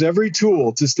could use every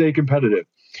tool to stay competitive.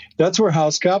 That's where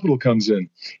House Capital comes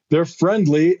in. Their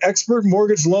friendly, expert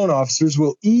mortgage loan officers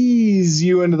will ease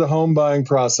you into the home buying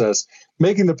process,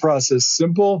 making the process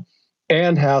simple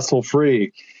and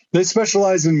hassle-free. They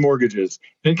specialize in mortgages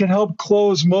and can help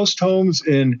close most homes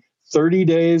in 30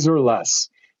 days or less.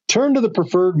 Turn to the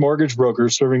preferred mortgage broker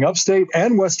serving upstate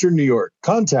and Western New York.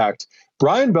 Contact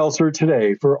Brian Belser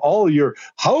today for all your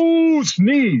house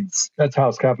needs. That's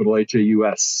House Capital,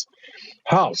 H-A-U-S.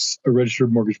 House, a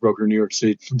registered mortgage broker, New York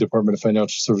State Department of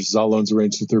Financial Services. All loans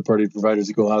arranged to third-party providers,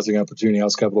 equal housing opportunity.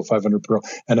 House Capital 500 Pro,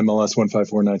 NMLS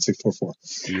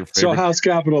 1549644. So House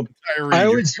Capital.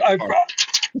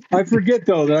 I forget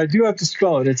though that I do have to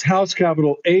spell it. It's House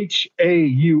Capital,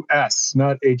 H-A-U-S,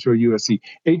 not H-O-U-S-E.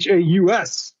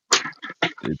 H-A-U-S.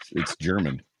 It's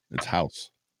German. It's House.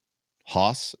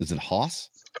 Haus? Is it Haus?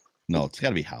 No, it's got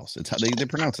to be House. It's they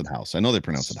pronounce it House. I know they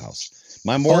pronounce it House.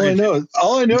 My mortgage.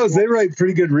 All I know is they write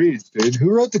pretty good reads, dude.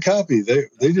 Who wrote the copy? They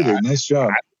did a nice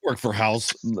job. I work for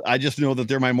House. I just know that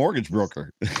they're my mortgage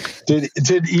broker. Did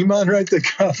Iman write the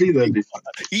copy? That'd be fun.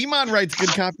 Iman writes good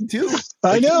copy too.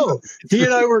 I know. He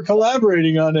and I were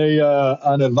collaborating on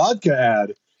a vodka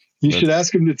ad. You should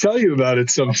ask him to tell you about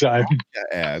it sometime.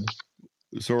 Ad.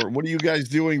 So what are you guys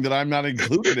doing that I'm not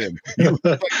included in? You look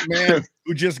like a man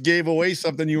who just gave away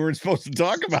something you weren't supposed to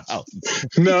talk about.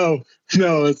 No,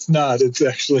 it's not. It's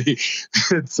actually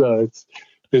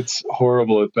it's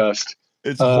horrible at best.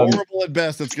 It's horrible at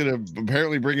best. It's going to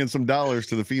apparently bring in some dollars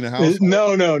to the Fina house.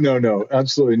 No,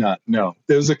 absolutely not. No,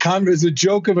 it was a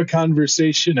joke of a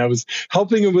conversation. I was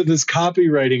helping him with his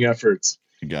copywriting efforts.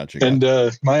 Gotcha. And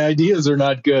my ideas are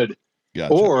not good,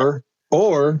 or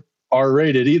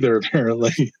R-rated either,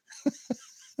 apparently.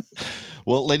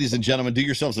 Well, ladies and gentlemen, do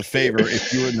yourselves a favor.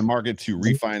 If you're in the market to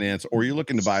refinance or you're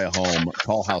looking to buy a home,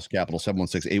 call House Capital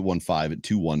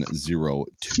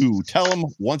 716-815-2102. Tell them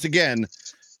once again,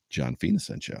 John Fina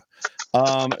sent you.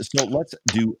 So let's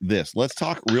do this. Let's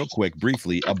talk real quick,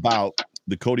 briefly, about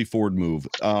the Cody Ford move.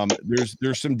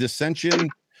 There's some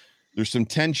dissension. There's some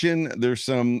tension. There's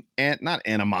some not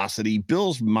animosity.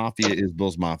 Bills Mafia is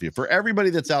Bills Mafia. For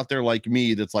everybody that's out there like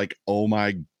me, that's like, oh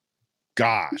my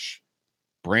gosh,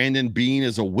 Brandon Beane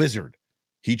is a wizard.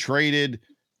 He traded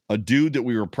a dude that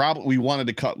we wanted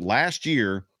to cut last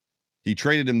year. He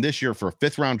traded him this year for a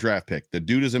 5th round draft pick. The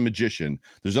dude is a magician.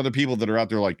 There's other people that are out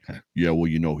there like, yeah, well,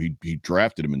 he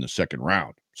drafted him in the 2nd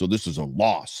round. So this is a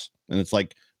loss. And it's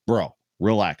like, bro,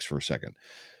 relax for a second.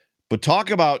 But talk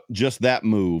about just that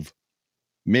move,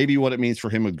 maybe what it means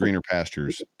for him with greener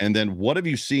pastures. And then what have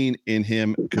you seen in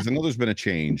him? Because I know there's been a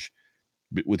change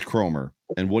with Cromer.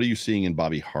 And what are you seeing in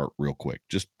Bobby Hart real quick,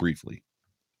 just briefly?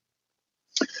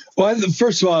 Well,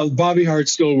 first of all, Bobby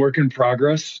Hart's still a work in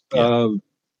progress. Yeah.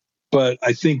 But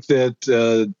I think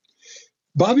that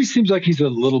Bobby seems like he's a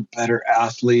little better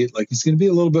athlete. Like he's going to be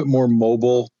a little bit more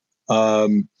mobile, a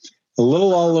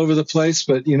little all over the place,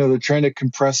 but they're trying to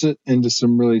compress it into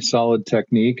some really solid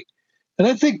technique. And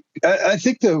I think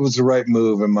that was the right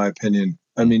move, in my opinion.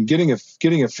 I mean, getting a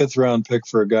 5th round pick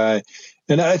for a guy,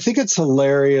 and I think it's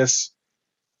hilarious.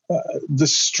 The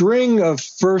string of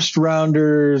 1st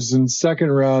rounders and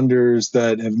 2nd rounders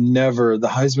that have never, the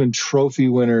Heisman Trophy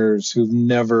winners who've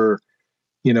never,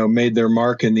 made their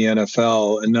mark in the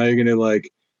NFL. And now you're going to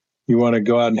you want to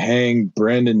go out and hang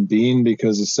Brandon Beane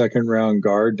because a 2nd round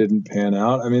guard didn't pan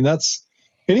out. I mean, that's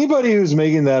anybody who's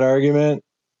making that argument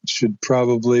should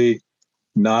probably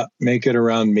not make it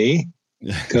around me,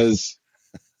 because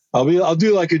I'll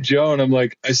do like a Joe. And I'm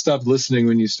like, I stopped listening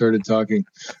when you started talking.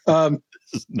 I'm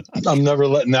never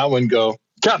letting that one go.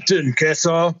 Captain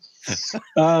Kessel.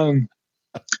 So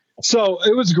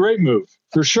it was a great move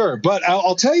for sure. But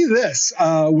I'll tell you this,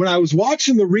 when I was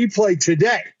watching the replay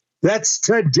today, that's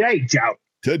today, Joe.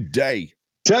 Today.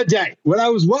 When I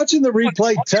was watching the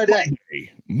replay today,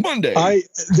 Monday.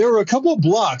 There were a couple of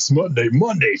blocks. Monday,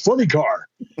 funny car.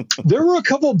 There were a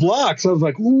couple of blocks. I was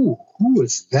like, ooh, who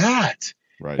is that?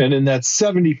 Right. And then that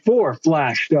 74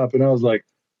 flashed up, and I was like,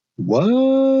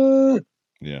 what?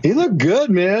 Yeah. He looked good,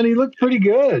 man. He looked pretty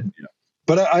good. Yeah.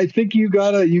 But I think you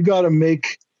gotta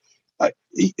make.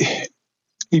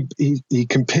 He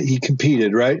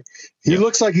competed, right? He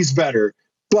looks like he's better,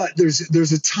 but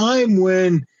there's a time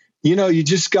when you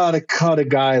just gotta cut a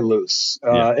guy loose,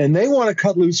 and they want to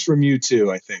cut loose from you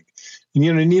too. I think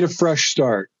you need a fresh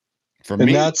start. From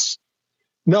me, that's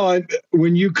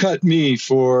when you cut me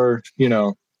for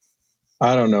I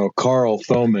don't know, Carl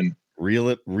Thoman. Reel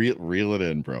it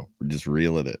in, bro. Just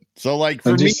reel it in. So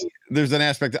for me, there's an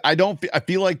aspect I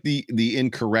feel like the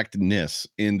incorrectness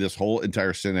in this whole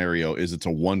entire scenario is it's a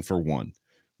 1-for-1.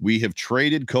 We have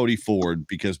traded Cody Ford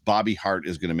because Bobby Hart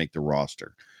is going to make the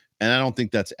roster. And I don't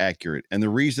think that's accurate. And the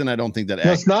reason I don't think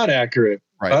that's not accurate.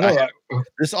 Right.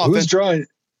 This offense, who's drawing?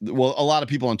 Well, a lot of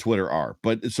people on Twitter are,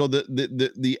 but so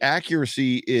the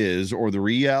accuracy is, or the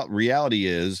reality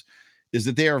is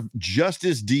that they are just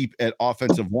as deep at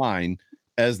offensive line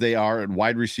as they are at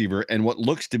wide receiver and what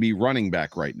looks to be running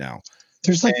back right now.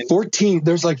 There's 14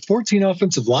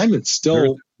 offensive linemen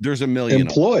still. There's a million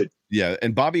employed. Yeah.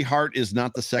 And Bobby Hart is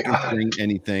not the second string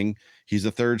anything. He's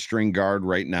a 3rd string guard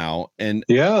right now. And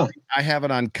I have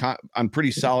it on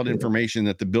pretty solid information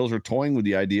that the Bills are toying with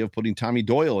the idea of putting Tommy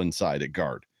Doyle inside at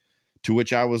guard, to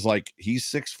which I was like, he's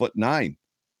 6'9".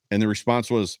 And the response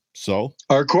was, so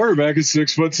our quarterback is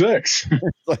 6'6".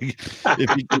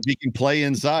 if he can play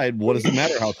inside, what does it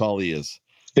matter how tall he is?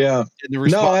 Yeah. And the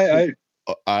response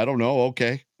I don't know.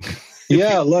 Okay.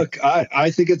 Yeah. Look,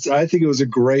 I think it was a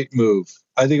great move.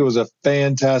 I think it was a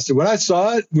fantastic. When I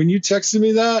saw it, when you texted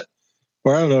me that,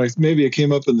 or I don't know, maybe it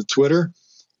came up in the Twitter,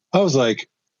 I was like,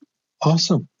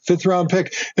 awesome. 5th round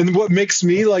pick. And what makes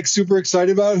me super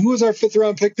excited about it, who was our 5th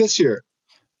round pick this year?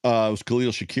 It was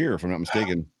Khalil Shakir, if I'm not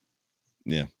mistaken.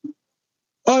 Yeah.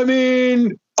 I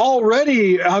mean,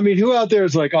 already, who out there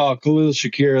is like, oh, Khalil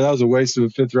Shakir, that was a waste of a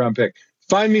 5th round pick.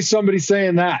 Find me somebody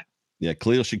saying that. Yeah,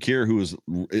 Khalil Shakir, who is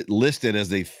listed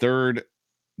as a 3rd,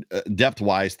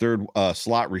 depth-wise, 3rd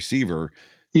slot receiver.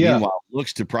 Yeah. Meanwhile,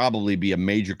 looks to probably be a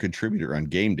major contributor on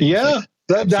game day. Yeah,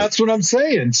 that's what I'm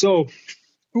saying. So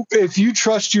if you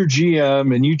trust your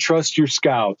GM and you trust your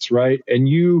scouts, right? And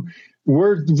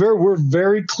we're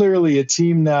very clearly a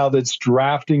team now that's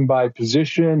drafting by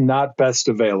position, not best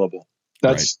available.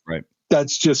 That's right.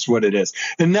 That's just what it is.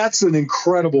 And that's an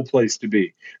incredible place to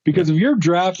be, because if you're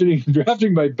drafting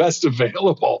by best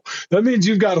available, that means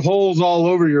you've got holes all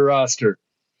over your roster.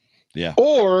 Yeah.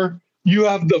 Or you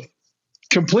have the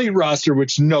complete roster,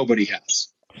 which nobody has.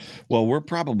 Well, we're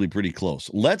probably pretty close.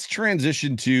 Let's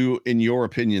transition to, in your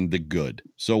opinion, the good.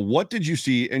 So what did you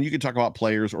see? And you can talk about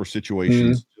players or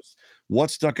situations. Just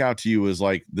what stuck out to you as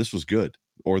like, this was good,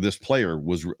 or this player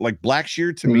was like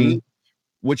Blackshear to me,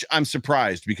 which I'm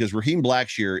surprised, because Raheem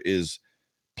Blackshear is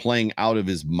playing out of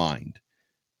his mind.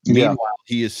 Meanwhile,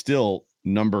 he is still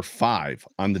number 5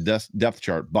 on the depth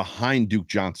chart behind Duke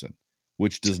Johnson,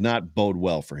 which does not bode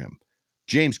well for him.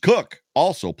 James Cook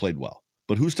also played well,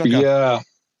 but who stuck out?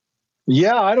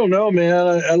 Yeah, I don't know, man.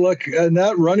 I look in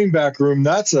that running back room.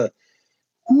 That's so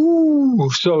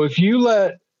if you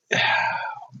let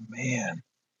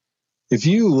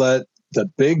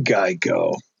the big guy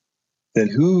go, then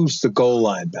who's the goal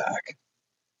line back?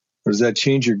 Or does that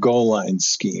change your goal line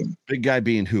scheme? Big guy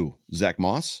being who? Zach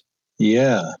Moss?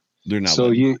 Yeah. They're not.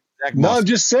 So I'm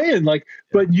just saying, like,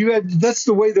 but that's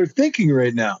the way they're thinking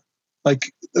right now.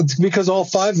 Like, it's because all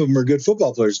 5 of them are good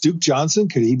football players. Duke Johnson,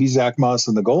 could he be Zach Moss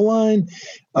on the goal line?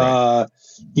 Right.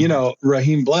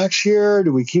 Raheem Blackshear,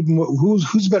 do we keep him?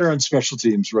 Who's better on special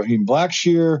teams, Raheem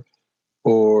Blackshear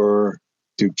or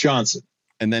Duke Johnson?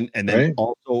 And then right?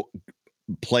 Also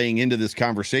playing into this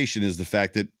conversation is the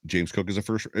fact that James Cook is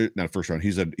not a first round.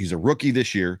 He's a rookie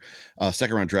this year,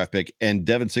 second round draft pick, and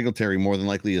Devin Singletary more than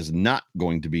likely is not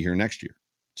going to be here next year.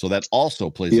 So that also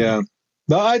plays. Yeah.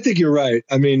 No, I think you're right.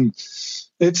 I mean,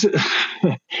 it's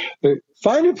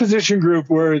find a position group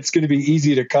where it's going to be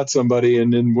easy to cut somebody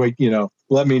and then wait,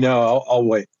 let me know. I'll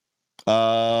wait.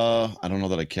 I don't know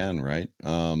that I can, right?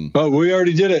 But we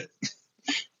already did it.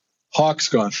 Hawk's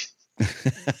gone.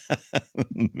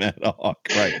 Matt Hawk,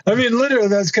 right. I mean, literally,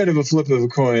 that's kind of a flip of a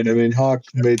coin. I mean, Hawk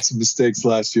made some mistakes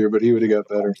last year, but he would have got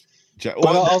better.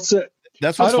 Well, I'll say,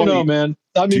 that's what's I don't funny. know, man.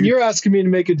 I mean, you're asking me to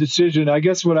make a decision. I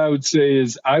guess what I would say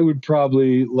is I would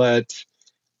probably let,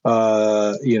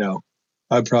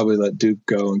 I'd probably let Duke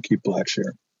go and keep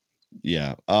Blackshear.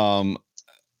 Yeah. I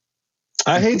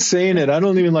hate saying it. I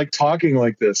don't even like talking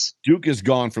like this. Duke is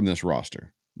gone from this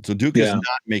roster. So Duke is not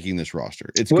making this roster.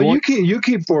 You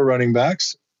keep 4 running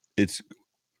backs.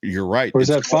 You're right. Or is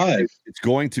that 5? It's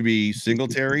going to be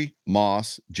Singletary,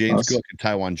 Moss, James Cook, and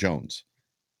Tywan Jones.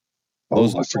 I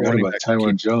forgot about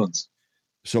Tywan Jones.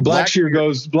 So Blackshear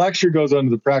goes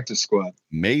under the practice squad.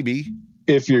 Maybe.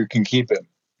 If you can keep him.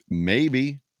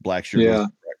 Maybe Blackshear goes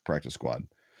to the practice squad.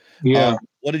 Yeah.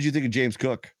 What did you think of James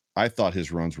Cook? I thought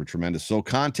his runs were tremendous. So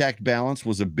contact balance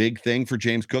was a big thing for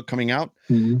James Cook coming out.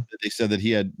 Mm-hmm. They said that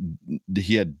he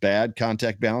had bad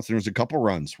contact balance. There was a couple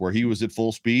runs where he was at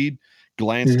full speed,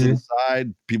 glanced to the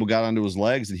side, people got onto his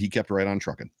legs, and he kept right on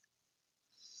trucking.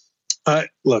 I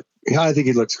think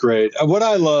he looks great. What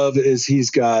I love is he's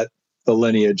got the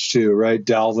lineage too, right?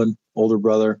 Dalvin, older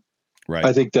brother. Right.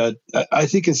 I think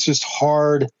it's just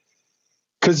hard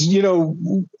because,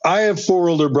 I have 4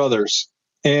 older brothers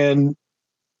and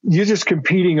you're just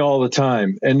competing all the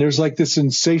time. And there's like this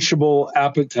insatiable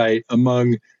appetite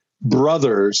among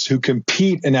brothers who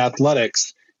compete in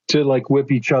athletics to like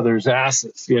whip each other's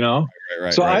asses,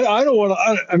 Right, so right. I don't want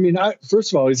to,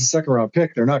 first of all, he's a 2nd round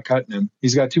pick. They're not cutting him.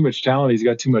 He's got too much talent. He's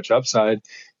got too much upside.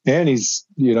 And he's,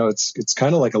 it's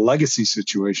kind of like a legacy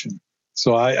situation.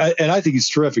 So I think he's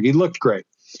terrific. He looked great.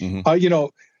 Mm-hmm.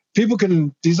 People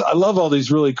I love all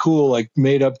these really cool, like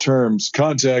made up terms,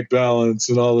 contact balance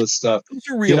and all this stuff. Those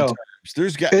are real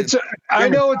terms. I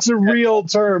know it's a real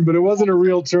term, but it wasn't a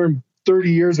real term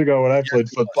 30 years ago when I played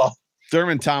football.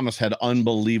 Thurman Thomas had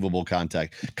unbelievable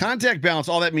contact balance.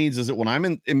 All that means is that when I'm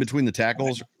in between the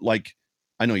tackles, like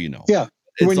I know, yeah,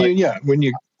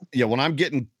 when I'm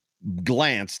getting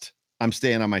glanced, I'm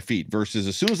staying on my feet versus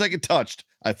as soon as I get touched,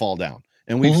 I fall down.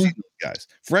 And we've seen those guys.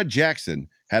 Fred Jackson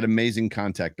had amazing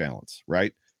contact balance,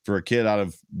 right? For a kid out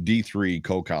of D3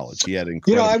 college, he had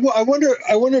incredible. I wonder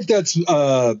if that's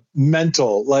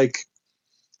mental. Like,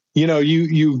 you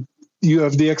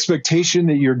have the expectation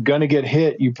that you're going to get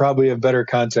hit. You probably have better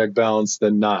contact balance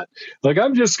than not. Like,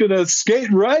 I'm just going to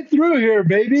skate right through here,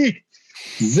 baby.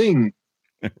 Zing.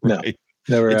 Right. No,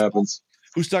 never happens.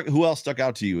 Who else stuck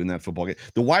out to you in that football game?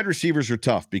 The wide receivers are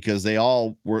tough because there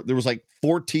was like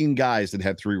 14 guys that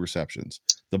had 3 receptions.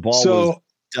 The ball was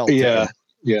dealt. Yeah,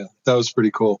 that was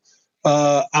pretty cool.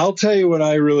 I'll tell you what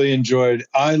I really enjoyed.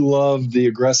 I love the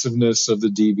aggressiveness of the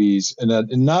DBs,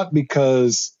 and not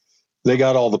because they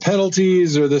got all the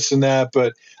penalties or this and that.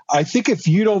 But I think if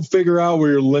you don't figure out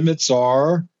where your limits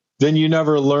are, then you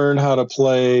never learn how to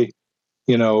play,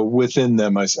 within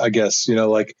them, I guess,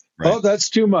 like, Right. oh, that's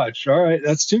too much. All right.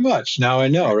 That's too much. Now I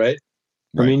know. Right.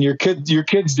 I mean, your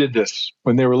kids did this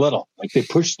when they were little, like they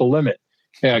pushed the limit.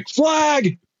 Yeah, like,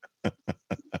 flag.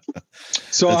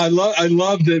 So I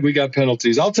love that we got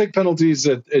penalties. I'll take penalties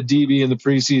at DB in the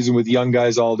preseason with young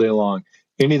guys all day long.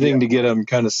 Anything to get them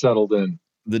kind of settled in.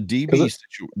 The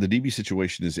DB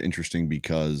situation is interesting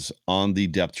because on the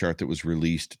depth chart that was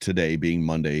released today, being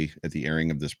Monday at the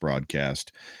airing of this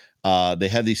broadcast, they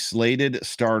had these slated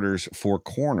starters for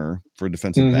corner for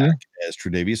defensive back as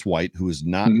Tre'Davious White, who is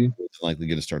not likely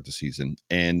going to start the season,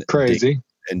 and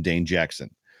Dane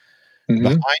Jackson.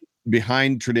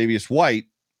 Behind Tre'Davious White,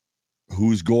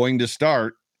 who's going to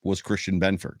start, was Christian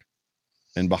Benford,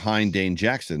 and behind Dane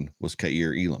Jackson was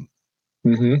Kaiir Elam,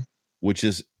 which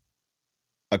is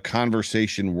a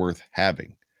conversation worth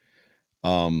having.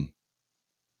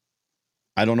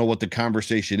 I don't know what the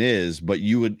conversation is, but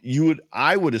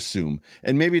I would assume,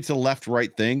 and maybe it's a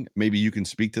left-right thing. Maybe you can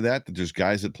speak to that there's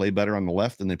guys that play better on the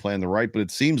left than they play on the right, but it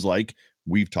seems like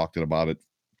we've talked about it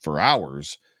for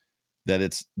hours that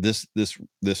it's this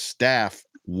staff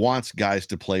wants guys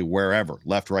to play wherever,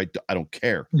 left, right. I don't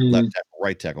care. Left tackle,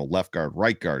 right tackle, left guard,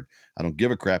 right guard. I don't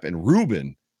give a crap. And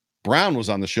Ruben Brown was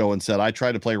on the show and said, I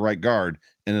tried to play right guard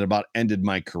and it about ended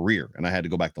my career and I had to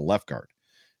go back to left guard.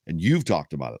 And you've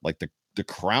talked about it. Like the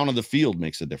crown of the field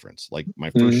makes a difference. Like my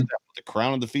first step, the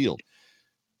crown of the field.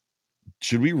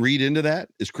 Should we read into that?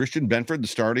 Is Christian Benford the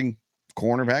starting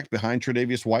cornerback behind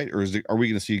Tre'Davious White, or are we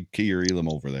going to see Kaiir Elam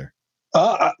over there?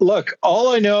 Look, all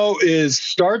I know is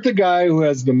start the guy who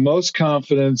has the most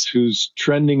confidence, who's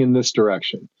trending in this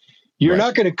direction. You're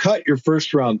not going to cut your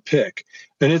first round pick.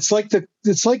 And it's like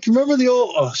remember the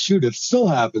old, it still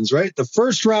happens, right? The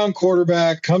first round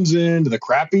quarterback comes into the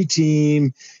crappy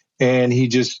team and he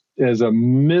just has a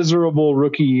miserable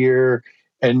rookie year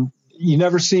and you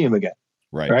never see him again.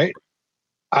 Right.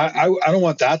 I don't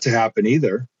want that to happen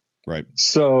either. Right.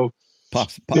 So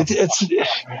Pops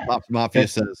Mafia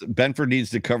says Benford needs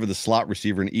to cover the slot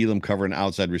receiver and Elam cover an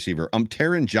outside receiver.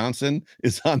 Taron Johnson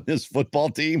is on this football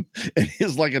team and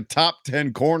is like a top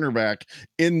 10 cornerback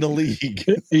in the league.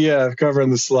 Yeah, covering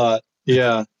the slot.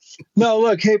 Yeah. No,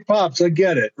 look, hey, Pops, I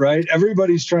get it, right?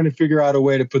 Everybody's trying to figure out a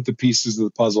way to put the pieces of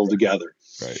the puzzle together.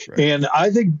 Right. And I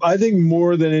think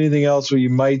more than anything else, what you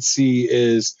might see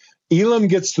is Elam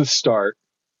gets the start,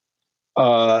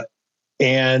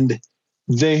 and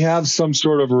they have some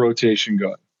sort of a rotation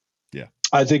going. Yeah.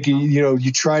 I think,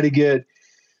 you try to get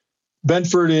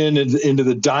Benford into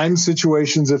the dime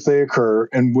situations if they occur.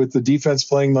 And with the defense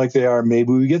playing like they are,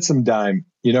 maybe we get some dime.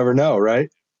 You never know, right?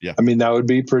 Yeah. I mean, that would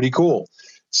be pretty cool.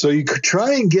 So you could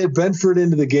try and get Benford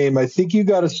into the game. I think you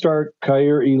got to start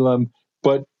Kaiir Elam,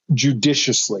 but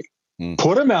judiciously.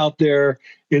 Put him out there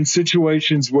in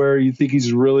situations where you think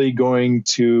he's really going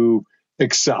to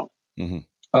excel.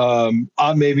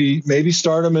 Maybe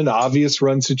start him in obvious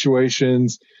run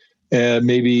situations and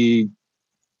maybe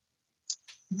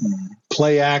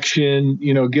play action,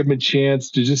 give him a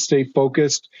chance to just stay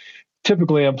focused.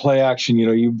 Typically on play action,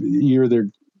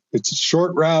 it's a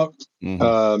short route,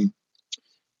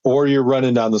 or you're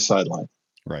running down the sideline.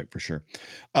 Right, for sure.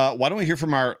 Why don't we hear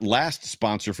from our last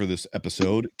sponsor for this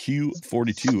episode,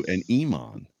 Q42 and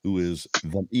E-Man, who is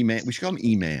the E-Man. We should call him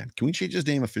E-Man. Can we change his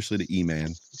name officially to E-Man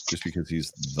just because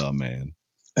he's the man?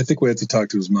 I think we have to talk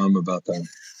to his mom about that.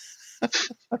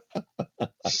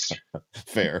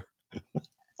 Fair.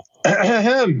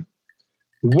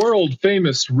 World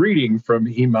famous reading from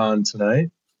E-Man tonight.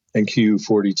 And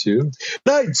Q42.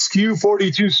 Tonight's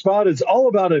Q42 spot is all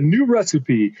about a new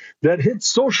recipe that hit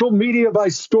social media by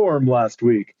storm last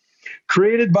week.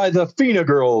 Created by the Fina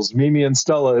girls, Mimi and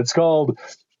Stella. It's called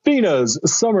Fina's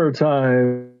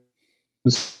Summertime.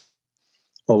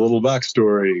 A little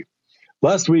backstory.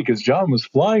 Last week, as John was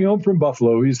flying home from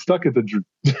Buffalo, he's stuck at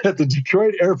the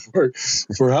Detroit airport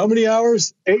for how many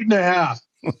hours? 8.5.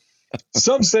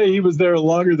 Some say he was there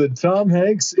longer than Tom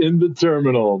Hanks in the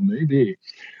terminal. Maybe.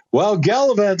 While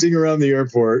gallivanting around the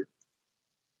airport,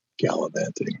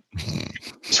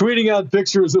 tweeting out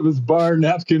pictures of his bar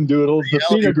napkin doodles, the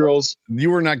Fina girls.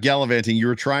 You were not gallivanting. You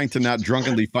were trying to not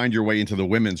drunkenly find your way into the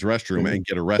women's restroom and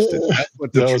get arrested.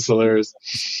 That was hilarious.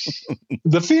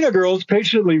 The Fina girls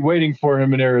patiently waiting for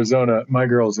him in Arizona. My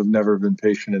girls have never been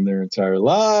patient in their entire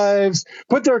lives.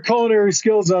 Put their culinary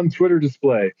skills on Twitter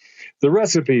display. The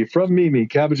recipe from Mimi,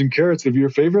 cabbage and carrots of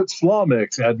your favorites, slaw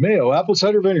mix, add mayo, apple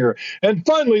cider vinegar, and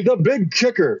finally the big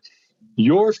kicker,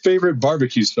 your favorite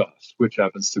barbecue sauce, which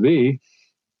happens to be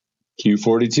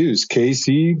Q42's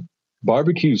KC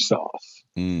barbecue sauce.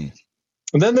 Mm.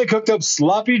 And then they cooked up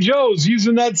sloppy joes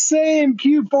using that same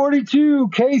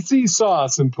Q42 KC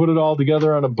sauce and put it all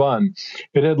together on a bun.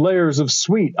 It had layers of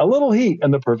sweet, a little heat,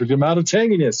 and the perfect amount of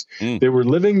tanginess. They were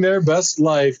living their best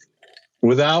life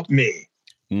without me.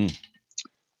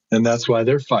 And that's why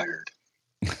they're fired.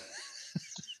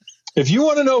 If you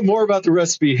want to know more about the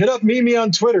recipe, hit up Mimi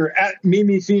on Twitter at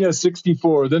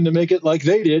MimiFina64. Then to make it like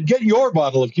they did, get your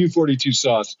bottle of Q42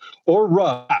 sauce or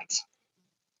rub.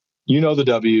 You know the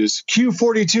W's.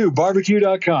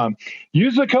 Q42barbecue.com.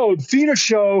 Use the code FINA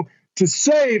SHOW to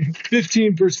save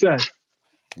 15%.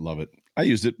 Love it. I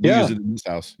used it. We use it in this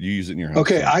house. You use it in your house.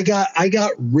 Okay, so. I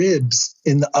got ribs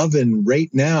in the oven right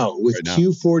now with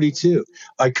Q42.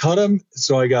 I cut them,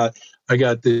 so I got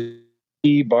the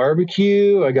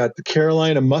barbecue. I got the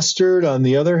Carolina mustard on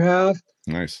the other half.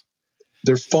 Nice.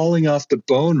 They're falling off the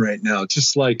bone right now,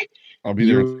 just like I'll be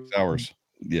there in 6 hours.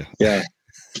 Yeah. Yeah.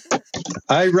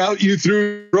 I route you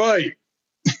through right.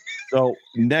 So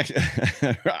next,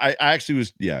 I actually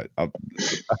was, I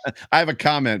have a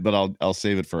comment, but I'll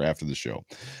save it for after the show.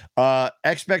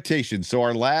 Expectations. So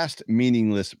our last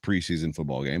meaningless preseason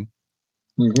football game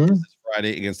this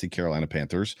Friday against the Carolina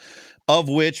Panthers, of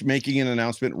which making an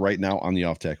announcement right now on the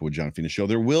Off Tackle with John Fina show.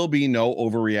 There will be no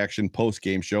overreaction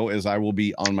post-game show as I will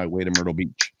be on my way to Myrtle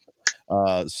Beach.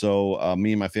 So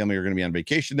me and my family are going to be on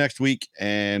vacation next week,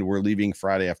 and we're leaving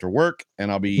Friday after work,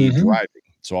 and I'll be driving.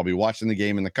 So I'll be watching the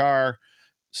game in the car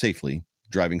safely,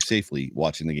 driving safely,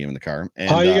 watching the game in the car. And,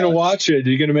 how are you going to watch it?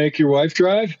 Are you going to make your wife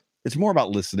drive? It's more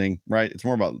about listening, right? It's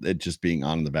more about it just being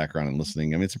on in the background and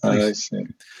listening. I mean, it's a pretty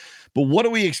but what are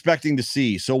we expecting to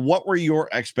see? So what were your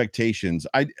expectations?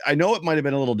 I know it might have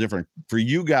been a little different for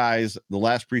you guys. The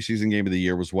last preseason game of the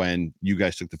year was when you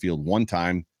guys took the field one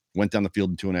time, went down the field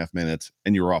in 2.5 minutes,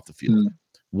 and you were off the field.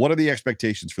 What are the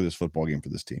expectations for this football game for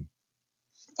this team?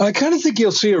 I kind of think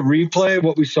you'll see a replay of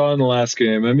what we saw in the last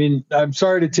game. I mean, I'm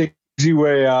sorry to take the easy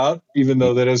way out, even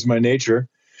though that is my nature.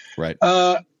 Right.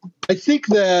 I think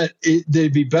that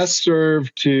they'd be best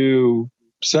served to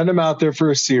send them out there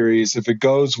for a series. If it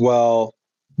goes well,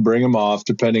 bring them off,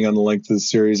 depending on the length of the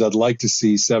series. I'd like to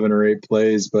see 7 or 8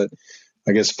 plays, but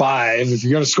I guess 5. If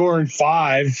you're going to score in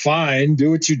 5, fine.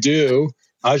 Do what you do.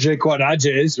 Ajay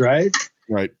Quadajes, right?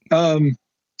 Right.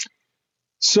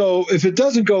 So if it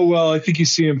doesn't go well, I think you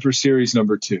see him for series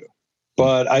number 2.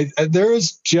 But there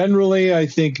is generally, I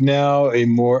think now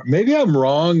maybe I'm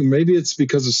wrong. Maybe it's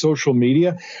because of social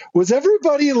media. Was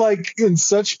everybody like in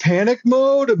such panic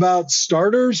mode about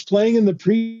starters playing in the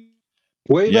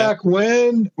back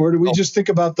when? Or do we just think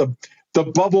about the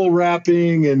bubble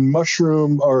wrapping and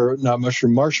marshmallow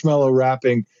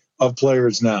wrapping of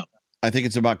players now? I think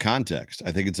it's about context.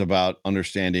 I think it's about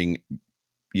understanding,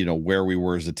 where we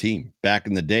were as a team. Back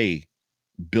in the day,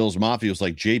 Bills Mafia was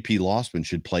like JP Lossman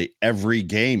should play every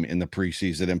game in the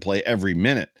preseason and play every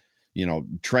minute.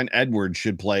 Trent Edwards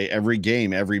should play every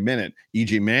game, every minute.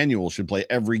 EJ Manuel should play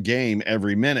every game,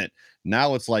 every minute.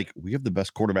 Now it's like we have the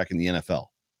best quarterback in the NFL.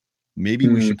 Maybe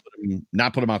we should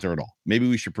not put him out there at all. Maybe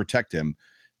we should protect him.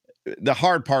 The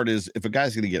hard part is if a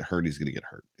guy's going to get hurt, he's going to get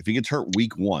hurt. If he gets hurt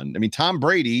week 1, I mean, Tom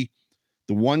Brady,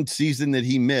 the one season that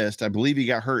he missed, I believe he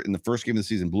got hurt in the first game of the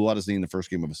season, blew out his knee in the first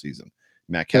game of a season.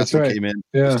 Matt Castle came in,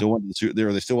 they still went to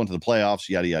the playoffs,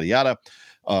 yada, yada, yada.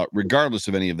 Regardless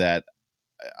of any of that,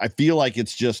 I feel like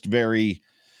it's just very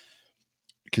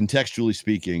contextually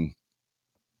speaking.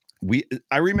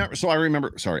 I remember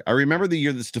the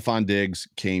year that Stephon Diggs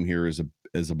came here as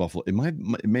a Buffalo. It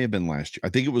may have been last year. I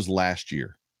think it was last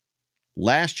year.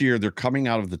 Last year, they're coming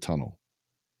out of the tunnel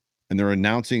and they're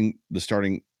announcing the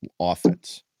starting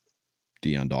offense.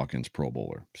 Deion Dawkins, Pro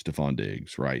Bowler, Stephon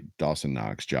Diggs, right? Dawson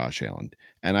Knox, Josh Allen.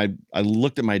 And I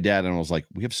looked at my dad and I was like,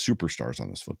 we have superstars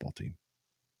on this football team.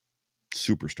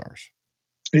 Superstars.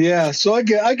 Yeah, so I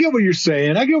get what you're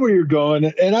saying. I get where you're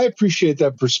going, and I appreciate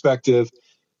that perspective.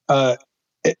 And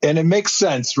it makes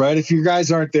sense, right? If your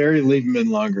guys aren't there, you leave them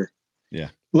in longer. Yeah.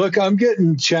 Look, I'm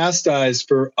getting chastised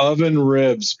for oven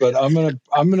ribs, but I'm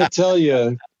gonna tell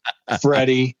you,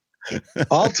 Freddie,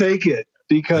 I'll take it.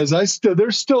 Because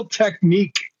there's still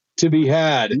technique to be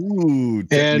had. Ooh,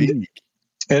 technique.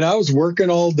 And I was working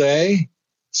all day,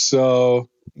 so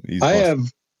I have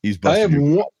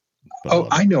one. Oh,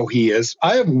 I know he is.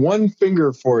 I have one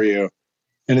finger for you,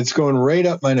 and it's going right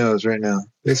up my nose right now.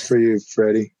 It's for you,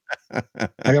 Freddie.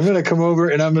 I'm gonna come over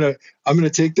and I'm gonna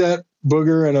take that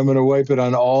booger and I'm gonna wipe it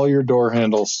on all your door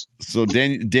handles. So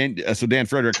Dan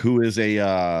Frederick, who is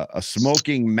a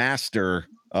smoking master,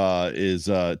 is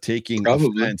taking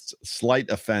slight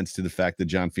offense to the fact that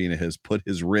John Fina has put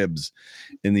his ribs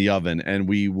in the oven, and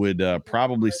we would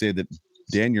probably say that,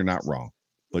 Dan, you're not wrong.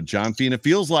 but John Fina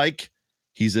feels like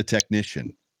he's a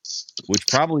technician, which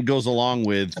probably goes along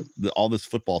with all this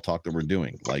football talk that we're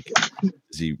doing. Like,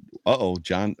 is he?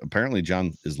 John. Apparently,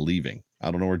 John is leaving. I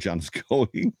don't know where John's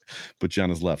going, but John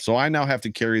has left. So I now have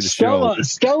to carry the show.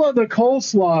 Stella, the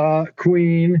coleslaw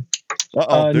queen,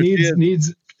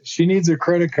 needs a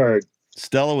credit card.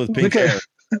 Stella with pink hair.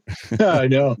 Yeah, I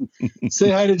know.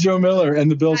 Say hi to Joe Miller and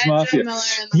the Bills Mafia.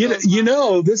 You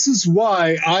know, this is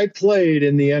why I played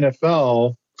in the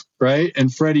NFL, right?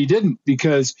 And Freddie didn't,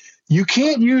 because you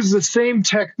can't use the same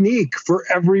technique for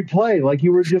every play, like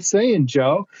you were just saying,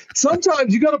 Joe.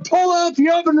 Sometimes you got to pull out the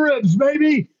oven ribs,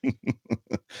 baby.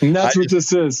 And that's what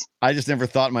this is. I just never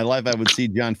thought in my life I would see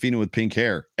John Fina with pink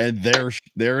hair. And there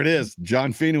it is.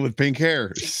 John Fina with pink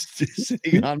hair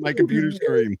sitting on my computer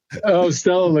screen. Oh,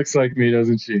 Stella looks like me,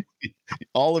 doesn't she?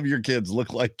 All of your kids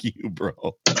look like you,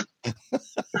 bro.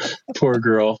 Poor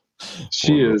girl.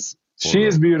 She is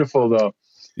beautiful, though.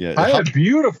 Yeah, I have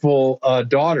beautiful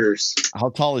daughters. How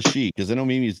tall is she? Because I know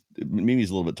Mimi's a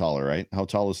little bit taller, right? How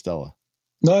tall is Stella?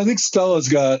 No, I think Stella's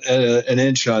got an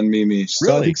inch on Mimi.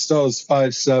 Really? I think Stella's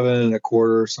 5'7" and a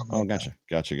quarter or something. Oh, gotcha.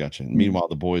 Mm-hmm. Meanwhile,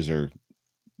 the boys are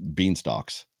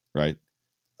beanstalks, right?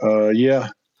 Yeah.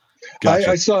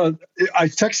 Gotcha. I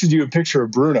texted you a picture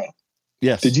of Bruno.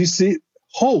 Yes. Did you see?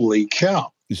 Holy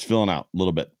cow! He's filling out a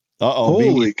little bit.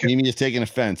 Mimi is taking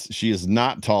offense. She is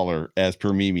not taller as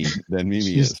per Mimi than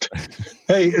Mimi is.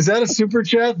 Hey, is that a super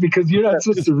chat? Because you're not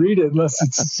supposed to read it unless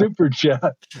it's a super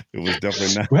chat. It was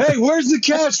definitely not. Hey, where's the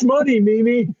cash money,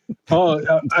 Mimi?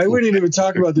 Oh, I wouldn't even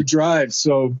talk about the drive.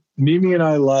 So Mimi and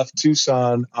I left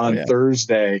Tucson on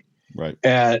Thursday. Right.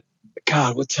 At,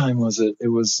 God, what time was it? It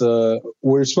was, we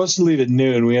were supposed to leave at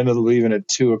noon. We ended up leaving at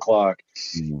 2:00.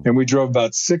 Mm-hmm. And we drove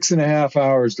about 6.5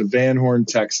 hours to Van Horn,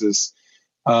 Texas.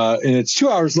 And it's 2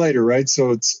 hours later, right?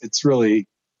 So it's really,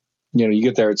 you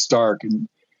get there, it's dark, and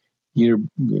you're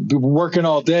working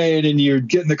all day, and then you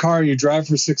get in the car and you drive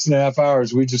for 6.5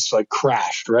 hours. We just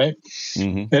crashed, right?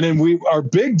 Mm-hmm. And then our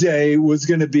big day was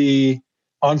going to be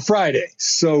on Friday.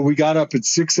 So we got up at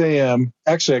 6 a.m.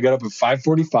 Actually, I got up at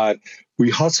 5:45.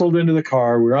 We hustled into the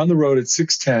car. We were on the road at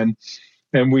 6:10,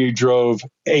 and we drove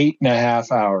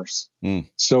 8.5 hours.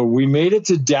 So we made it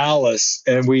to Dallas,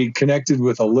 and we connected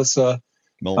with Alyssa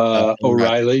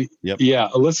O'Reilly. Yep. Yeah,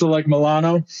 Alyssa like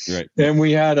Milano. Right. And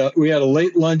we had a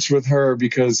late lunch with her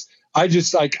because I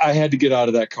had to get out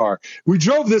of that car. We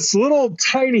drove this little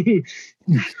tiny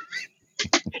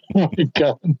oh my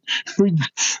God.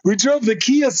 We drove the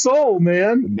Kia Soul,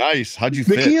 man. Nice. How'd you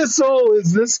fit? The Kia Soul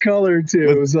is this color too.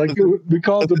 It was we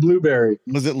call it the blueberry.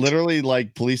 Was it literally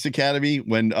like Police Academy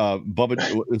when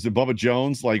Bubba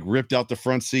Jones ripped out the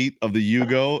front seat of the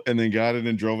Yugo and then got it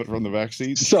and drove it from the back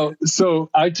seat? So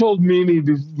I told Mimi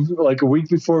a week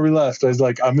before we left, I was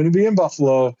like, I'm going to be in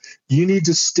Buffalo. You need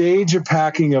to stage a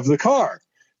packing of the car,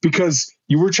 because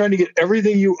you were trying to get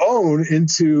everything you own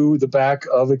into the back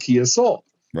of a Kia Soul.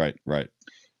 Right.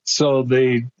 So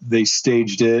they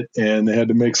staged it, and they had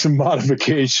to make some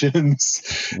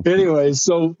modifications. Anyway,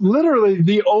 so literally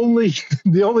the only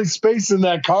space in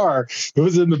that car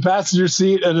was in the passenger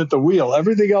seat and at the wheel.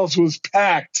 Everything else was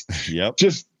packed. Yep.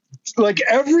 Just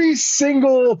every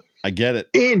single I get it.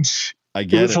 inch. I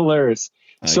get it. Was hilarious.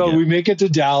 So we make it to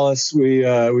Dallas. We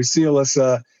see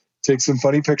Alyssa, take some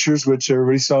funny pictures, which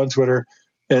everybody saw on Twitter.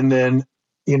 And then,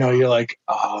 you're like,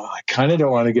 oh, I kind of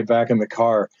don't want to get back in the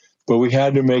car. But we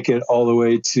had to make it all the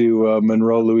way to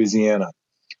Monroe, Louisiana.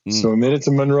 So we made it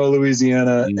to Monroe,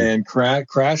 Louisiana and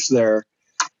crashed there.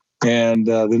 And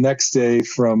the next day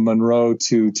from Monroe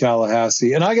to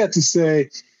Tallahassee. And I got to say,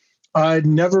 I'd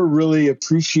never really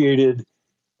appreciated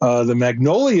the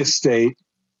Magnolia State,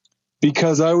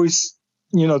 because I always,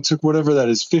 took whatever that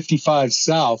is, 55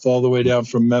 south all the way down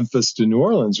from Memphis to New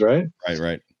Orleans, right?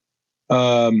 Right.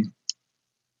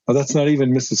 That's not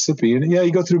even Mississippi. And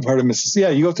you go through part of Mississippi. Yeah,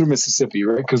 you go through Mississippi,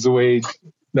 right? Because the way,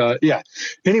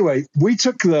 Anyway, we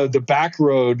took the back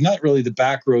road, not really the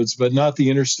back roads, but not the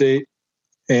interstate.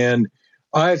 And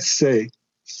I have to say,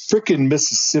 freaking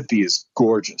Mississippi is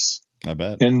gorgeous. I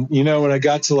bet. And, when I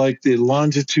got to the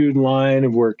longitude line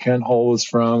of where Kent Hull was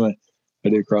from, I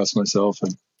did cross myself.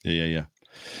 And Yeah.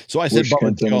 So I said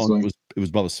Bubba Jones. It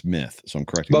was Bubba Smith. So I'm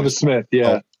correcting Bubba Smith. Yeah.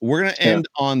 Oh, we're going to end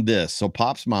on this. So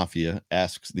Pops Mafia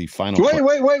asks the final.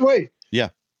 Wait. Yeah.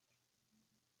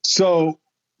 So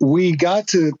we got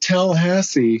to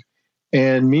Tallahassee,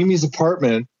 and Mimi's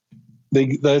apartment,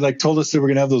 they told us they were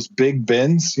going to have those big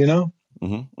bins,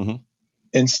 Mm-hmm.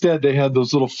 Instead, they had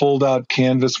those little fold out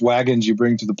canvas wagons you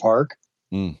bring to the park.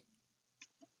 We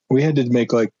had to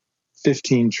make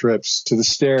 15 trips to the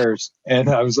stairs. And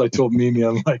I told Mimi,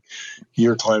 I'm like,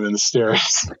 you're climbing the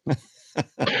stairs.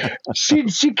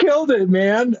 She killed it,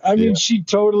 man. I mean, she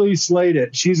totally slayed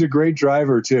it. She's a great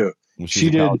driver too. Well, she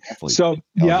did. So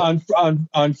yeah,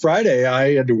 on Friday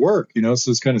I had to work, so I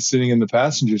was kind of sitting in the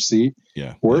passenger seat,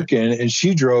 working, and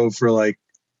she drove for like,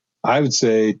 I would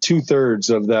say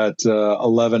 2/3 of that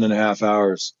 11 and a half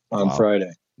hours on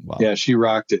Friday. Wow. Yeah, she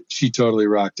rocked it. She totally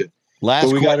rocked it.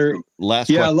 Last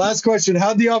question.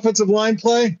 How'd the offensive line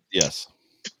play? Yes.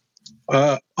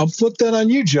 I'll flip that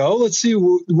on you, Joe. Let's see.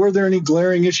 Were there any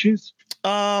glaring issues?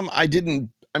 I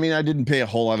didn't pay a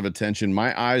whole lot of attention.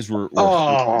 My eyes were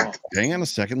hang on a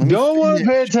second. Don't want to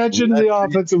pay attention to the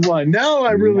offensive line. Now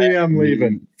I really am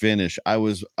leaving. Finish. I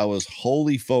was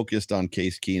wholly focused on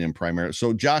Case Keenum primarily.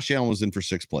 So Josh Allen was in for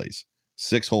 6 plays,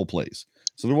 6 whole plays.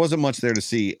 So there wasn't much there to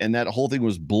see. And that whole thing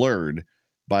was blurred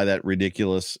by that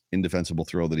ridiculous indefensible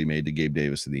throw that he made to Gabe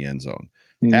Davis in the end zone.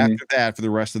 Mm-hmm. After that, for the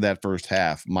rest of that first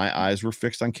half, my eyes were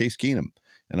fixed on Case Keenum.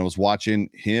 And I was watching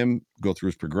him go through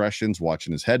his progressions,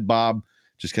 watching his head bob,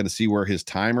 just kind of see where his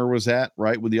timer was at,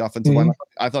 right, with the offensive line.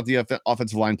 I thought the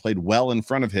offensive line played well in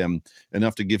front of him,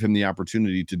 enough to give him the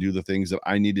opportunity to do the things that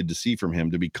I needed to see from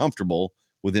him to be comfortable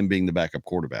with him being the backup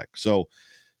quarterback. So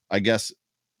I guess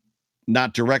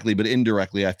not directly, but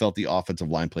indirectly, I felt the offensive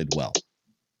line played well.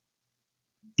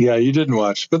 Yeah, you didn't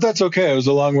watch, but that's okay. It was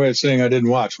a long way of saying I didn't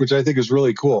watch, which I think is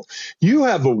really cool. You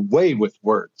have a way with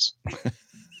words.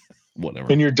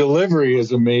 Whatever. And your delivery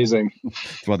is amazing.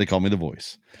 That's why they call me the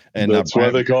voice. And that's why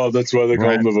they call him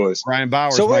the voice. Brian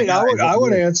Bowers. So wait, I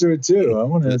want to answer it too. I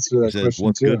want to answer that question.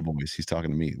 What's too. Good voice? He's talking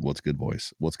to me. What's good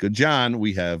voice? What's good, John?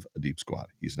 We have a deep squad.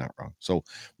 He's not wrong. So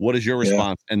what is your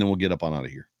response? And then we'll get up on out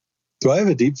of here. Do I have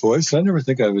a deep voice? I never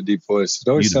think I have a deep voice. It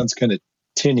always sounds kind of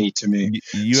tinny to me.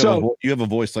 You have a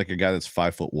voice like a guy that's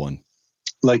 5'1".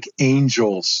 Like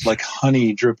angels, like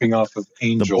honey dripping off of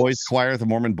angels. The boys choir, the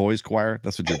Mormon boys choir.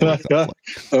 That's what your voice sounds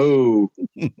like. Oh.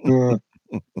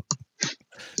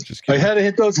 I had to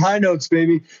hit those high notes,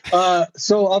 baby.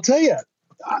 So I'll tell you,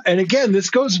 and again,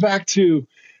 this goes back to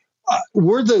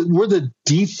we're the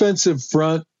defensive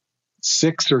front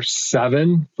 6 or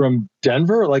 7 from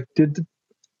Denver. Like, they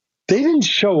didn't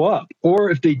show up,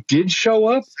 or if they did show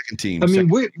up, second team. I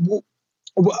mean,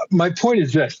 my point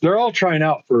is this: they're all trying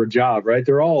out for a job, right?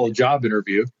 They're all a job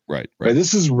interview, right?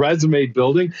 This is resume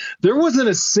building. There wasn't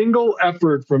a single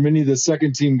effort from any of the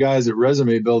second team guys at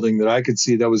resume building that I could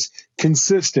see that was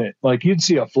consistent. Like, you'd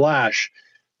see a flash,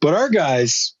 but our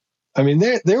guys, I mean,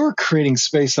 they were creating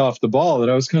space off the ball that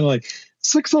I was kind of like,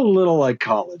 this looks a little like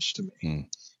college to me.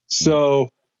 So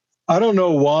I don't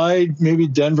know why. Maybe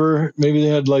Denver, maybe they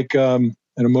had like an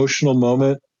emotional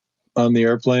moment on the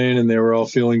airplane and they were all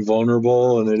feeling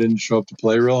vulnerable and they didn't show up to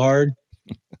play real hard.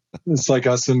 It's like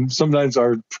us, and sometimes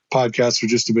our podcasts are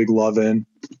just a big love in.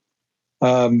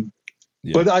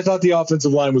 But I thought the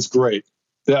offensive line was great.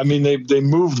 I mean, they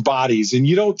moved bodies, and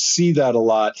you don't see that a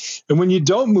lot. And when you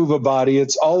don't move a body,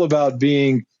 it's all about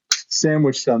being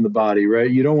sandwiched on the body, right?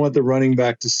 You don't want the running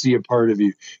back to see a part of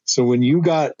you. So when you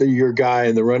got your guy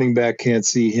and the running back can't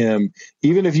see him,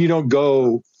 even if you don't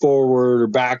go forward or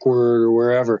backward or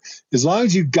wherever, as long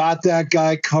as you got that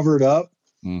guy covered up,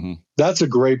 that's a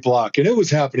great block. And it was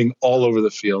happening all over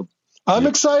the field. I'm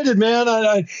excited, man.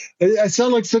 I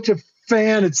sound like such a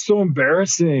fan. It's so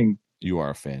embarrassing. You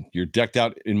are a fan. You're decked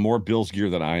out in more Bills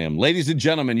gear than I am. Ladies and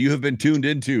gentlemen, you have been tuned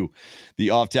into the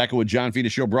Off Tackle with John Fina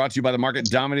show, brought to you by the Market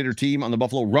Dominator team on the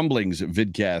Buffalo Rumblings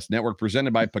Vidcast Network,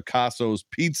 presented by Picasso's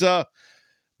Pizza.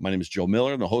 My name is Joe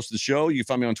Miller, the host of the show. You can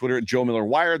find me on Twitter at Joe Miller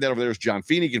Wire. That over there is John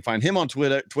Fina. You can find him on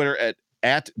Twitter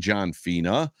at John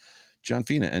Fina. John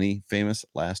Fina, any famous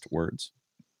last words?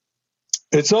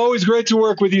 It's always great to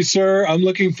work with you, sir. I'm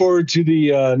looking forward to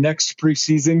the next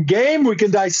preseason game. We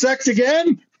can dissect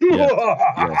again. Yes.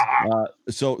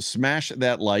 So smash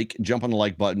that like, jump on the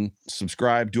like button,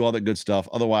 subscribe, do all that good stuff.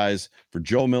 Otherwise, for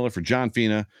Joe Miller, for John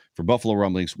Fina, for Buffalo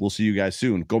Rumblings, we'll see you guys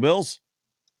soon. Go Bills.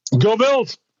 Go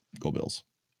Bills. Go Bills.